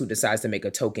 everyone else who decides to make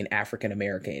a token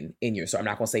African-American in your, so I'm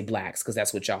not going to say blacks because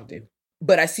that's what y'all do.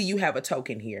 But I see you have a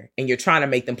token here and you're trying to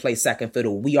make them play second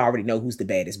fiddle. We already know who's the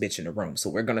baddest bitch in the room. So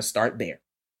we're going to start there.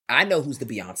 I know who's the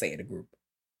Beyonce of the group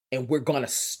and we're going to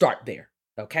start there.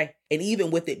 Okay. And even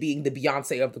with it being the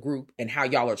Beyonce of the group and how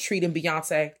y'all are treating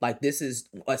Beyonce, like this is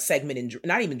a segment in,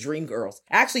 not even Dreamgirls.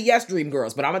 Actually, yes,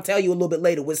 Dreamgirls, but I'm going to tell you a little bit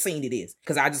later what scene it is.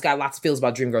 Because I just got lots of feels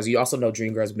about Dreamgirls. You also know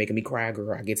Dreamgirls making me cry,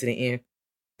 girl. I get to the end.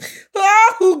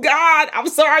 Oh, God. I'm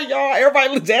sorry, y'all.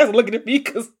 Everybody just looking at me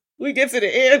because we get to the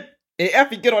end. And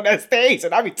Effie get on that stage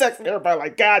and I be texting everybody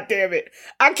like, God damn it.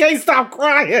 I can't stop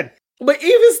crying. But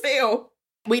even still,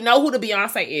 we know who the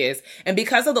Beyonce is. And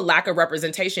because of the lack of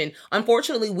representation,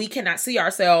 unfortunately, we cannot see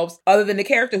ourselves other than the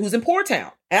character who's in Poor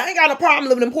Town. And I ain't got no problem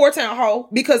living in Poor Town, ho,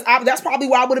 because that's probably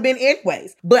where I would have been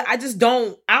anyways. But I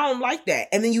don't like that.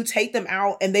 And then you take them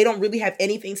out and they don't really have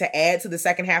anything to add to the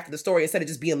second half of the story instead of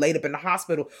just being laid up in the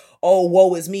hospital. Oh,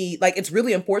 woe is me. Like, it's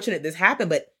really unfortunate this happened,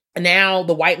 but now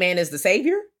the white man is the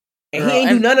savior and he ain't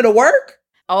do none of the work.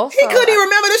 Also, he couldn't even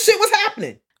remember this shit was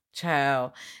happening.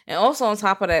 Child. And also on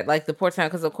top of that, like the Poor Town,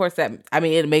 because of course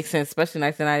it makes sense, especially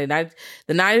 1990.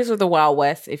 The 90s were the Wild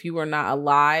West. If you were not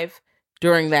alive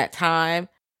during that time,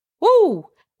 woo,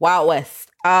 Wild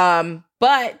West.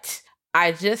 But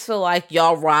I just feel like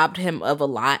y'all robbed him of a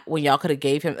lot when y'all could have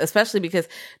gave him, especially because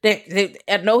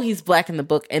I know he's black in the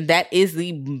book, and that is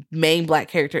the main black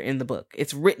character in the book.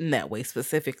 It's written that way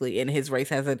specifically, and his race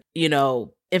has a,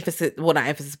 emphasis, well, not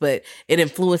emphasis, but it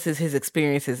influences his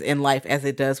experiences in life as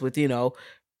it does with,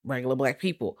 regular black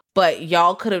people. But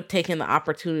y'all could have taken the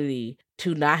opportunity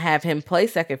to not have him play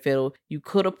second fiddle. You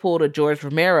could have pulled a George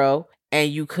Romero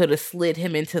and you could have slid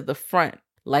him into the front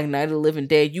like Night of the Living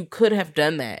Dead. You could have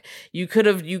done that. You could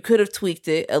have tweaked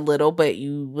it a little, but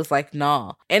you was like,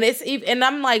 nah. And it's even, and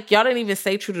I'm like, y'all didn't even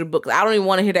say true to the book. I don't even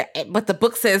want to hear that. But the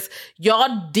book says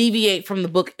y'all deviate from the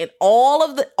book in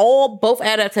both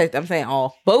adaptations. I'm saying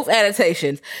both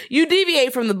adaptations. You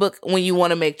deviate from the book when you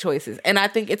want to make choices. And I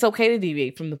think it's okay to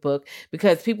deviate from the book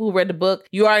because people who read the book,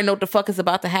 you already know what the fuck is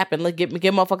about to happen. Like, give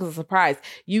motherfuckers a surprise.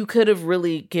 You could have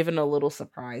really given a little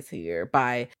surprise here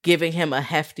by giving him a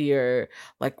heftier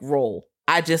like role.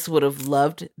 I just would have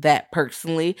loved that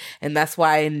personally. And that's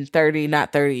why in 30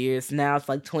 years, now it's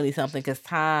like 20 something because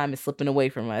time is slipping away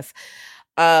from us.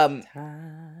 Time.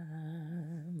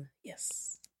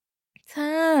 Yes.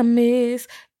 Time is.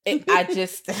 I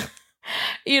just,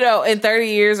 in 30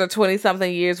 years or 20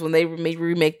 something years when they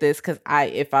remake this, because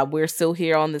we're still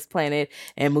here on this planet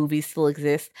and movies still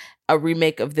exist, a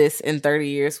remake of this in 30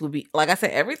 years would be, like I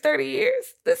said, every 30 years,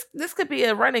 this could be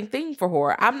a running thing for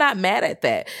horror. I'm not mad at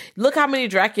that. Look how many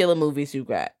Dracula movies you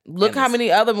got. Look how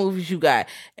many other movies you got.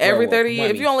 Every 30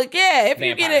 years. If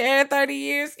you get it every 30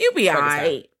 years, you be all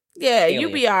right. Yeah, you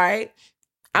be all right.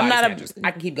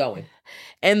 I can keep going.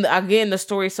 And again, the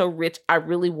story is so rich. I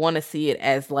really want to see it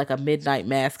as like a Midnight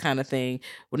Mass kind of thing.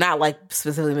 Well, not like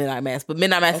specifically Midnight Mass, but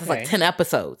Midnight Mass is like 10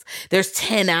 episodes. There's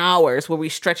 10 hours where we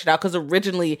stretch it out because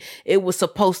originally it was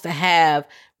supposed to have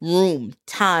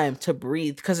time to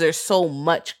breathe because there's so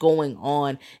much going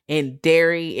on in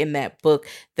Derry in that book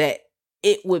that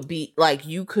it would be like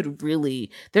you could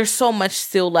really, there's so much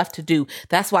still left to do.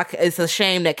 That's why it's a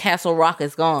shame that Castle Rock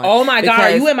is gone. Oh my God,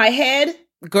 are you in my head?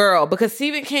 Girl, because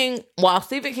Stephen King got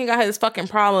his fucking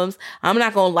problems, I'm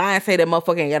not gonna lie and say that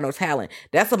motherfucker ain't got no talent.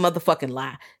 That's a motherfucking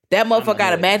lie. That motherfucker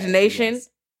got imagination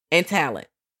and talent.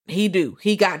 He do.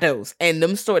 He got those. And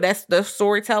that's the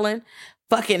storytelling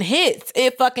fucking hits.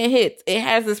 It fucking hits. It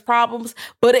has its problems,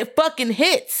 but it fucking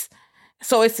hits.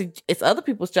 So it's other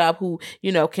people's job who,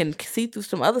 can see through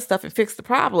some other stuff and fix the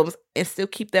problems and still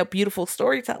keep that beautiful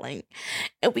storytelling.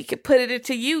 And we can put it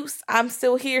into use. I'm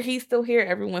still here. He's still here.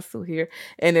 Everyone's still here.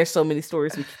 And there's so many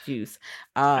stories we could use.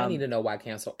 I need to know why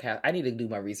I need to do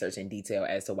my research in detail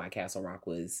as to why Castle Rock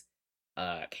was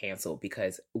canceled,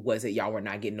 because was it y'all were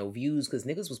not getting no views because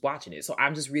niggas was watching it? So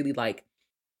I'm just really like,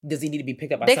 does he need to be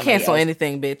picked up by somebody else? They cancel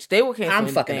anything, bitch. They will cancel anything.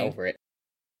 I'm fucking over it.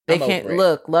 They can't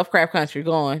look, Lovecraft Country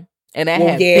gone. And that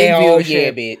had big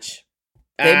viewership. Bitch.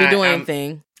 They be doing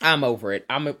anything. I'm over it.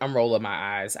 I'm rolling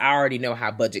my eyes. I already know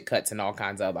how budget cuts and all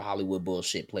kinds of other Hollywood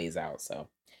bullshit plays out. So,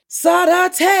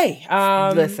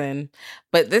 Sadate. Listen,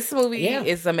 but this movie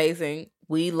is amazing.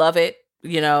 We love it.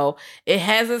 It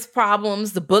has its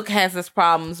problems. The book has its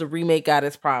problems. The remake got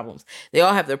its problems. They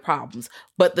all have their problems.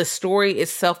 But the story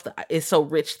itself is so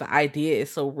rich. The idea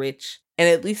is so rich and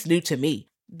at least new to me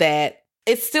that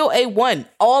it's still A1.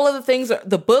 All of the things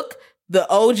the book, the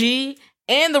OG,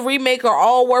 and the remake are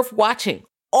all worth watching.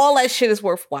 All that shit is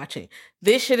worth watching.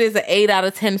 This shit is an 8 out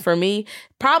of 10 for me.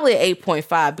 Probably an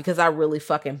 8.5 because I really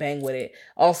fucking bang with it.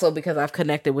 Also because I've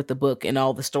connected with the book and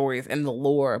all the stories and the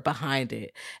lore behind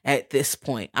it at this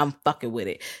point. I'm fucking with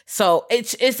it. So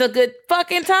it's a good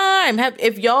fucking time.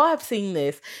 If y'all have seen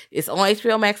this, it's on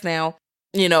HBO Max now.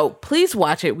 Please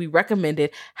watch it. We recommend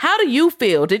it. How do you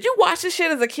feel? Did you watch this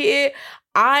shit as a kid?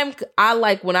 I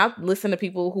like when I listen to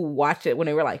people who watched it when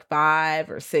they were like 5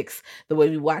 or 6, the way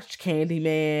we watched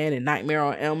Candyman and Nightmare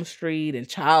on Elm Street and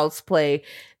Child's Play,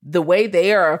 the way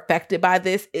they are affected by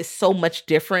this is so much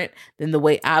different than the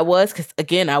way I was. Because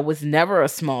again, I was never a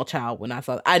small child when I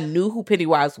saw it. I knew who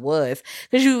Pennywise was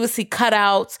because you would see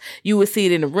cutouts, you would see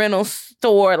it in the rental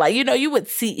store, like you would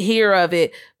hear of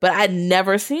it, but I'd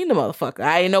never seen the motherfucker.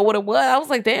 I didn't know what it was. I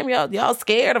was like, damn, y'all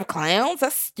scared of clowns?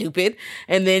 That's stupid.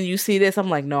 And then you see this,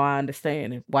 I'm like, no, I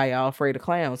understand why y'all afraid of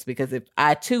clowns. Because if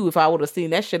I would have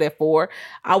seen that shit at 4,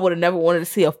 I would have never wanted to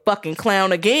see a fucking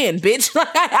clown again, bitch. Like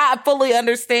I fully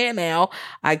understand now.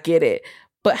 I get it.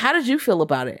 But how did you feel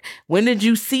about it? When did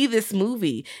you see this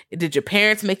movie? Did your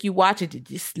parents make you watch it?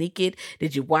 Did you sneak it?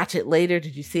 Did you watch it later?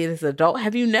 Did you see it as an adult?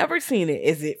 Have you never seen it?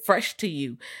 Is it fresh to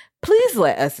you? Please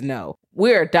let us know.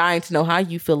 We're dying to know how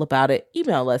you feel about it.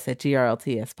 Email us at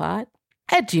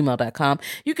grltspod@gmail.com.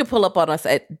 You can pull up on us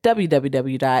at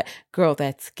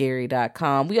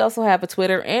www.girlthatscary.com. We also have a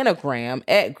Twitter and a gram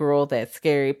at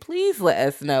girlthatscary. Please let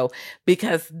us know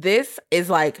because this is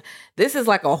like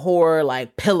a horror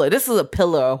like pillar. This is a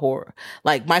pillar of horror.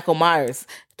 Like Michael Myers,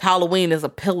 Halloween is a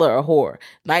pillar of horror.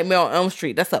 Nightmare on Elm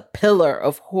Street, that's a pillar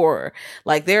of horror.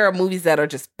 Like there are movies that are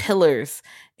just pillars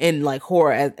in like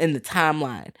horror in the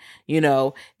timeline.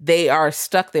 They are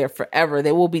stuck there forever.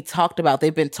 They will be talked about.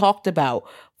 They've been talked about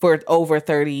for over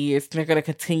 30 years. They're going to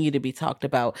continue to be talked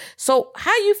about. So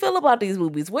how you feel about these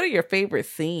movies? What are your favorite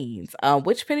scenes?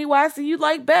 Which Pennywise do you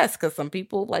like best? Because some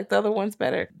people like the other ones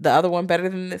better. The other one better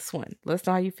than this one. Let us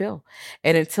know how you feel.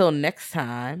 And until next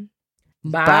time,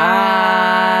 bye.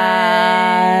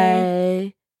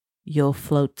 You'll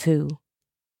float too.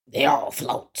 They all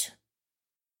float.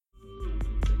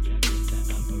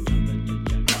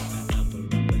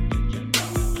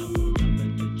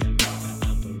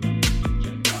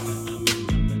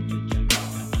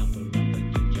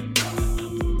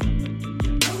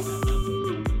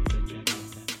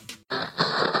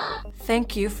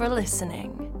 Thank you for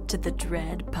listening to the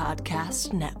Dread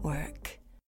Podcast Network.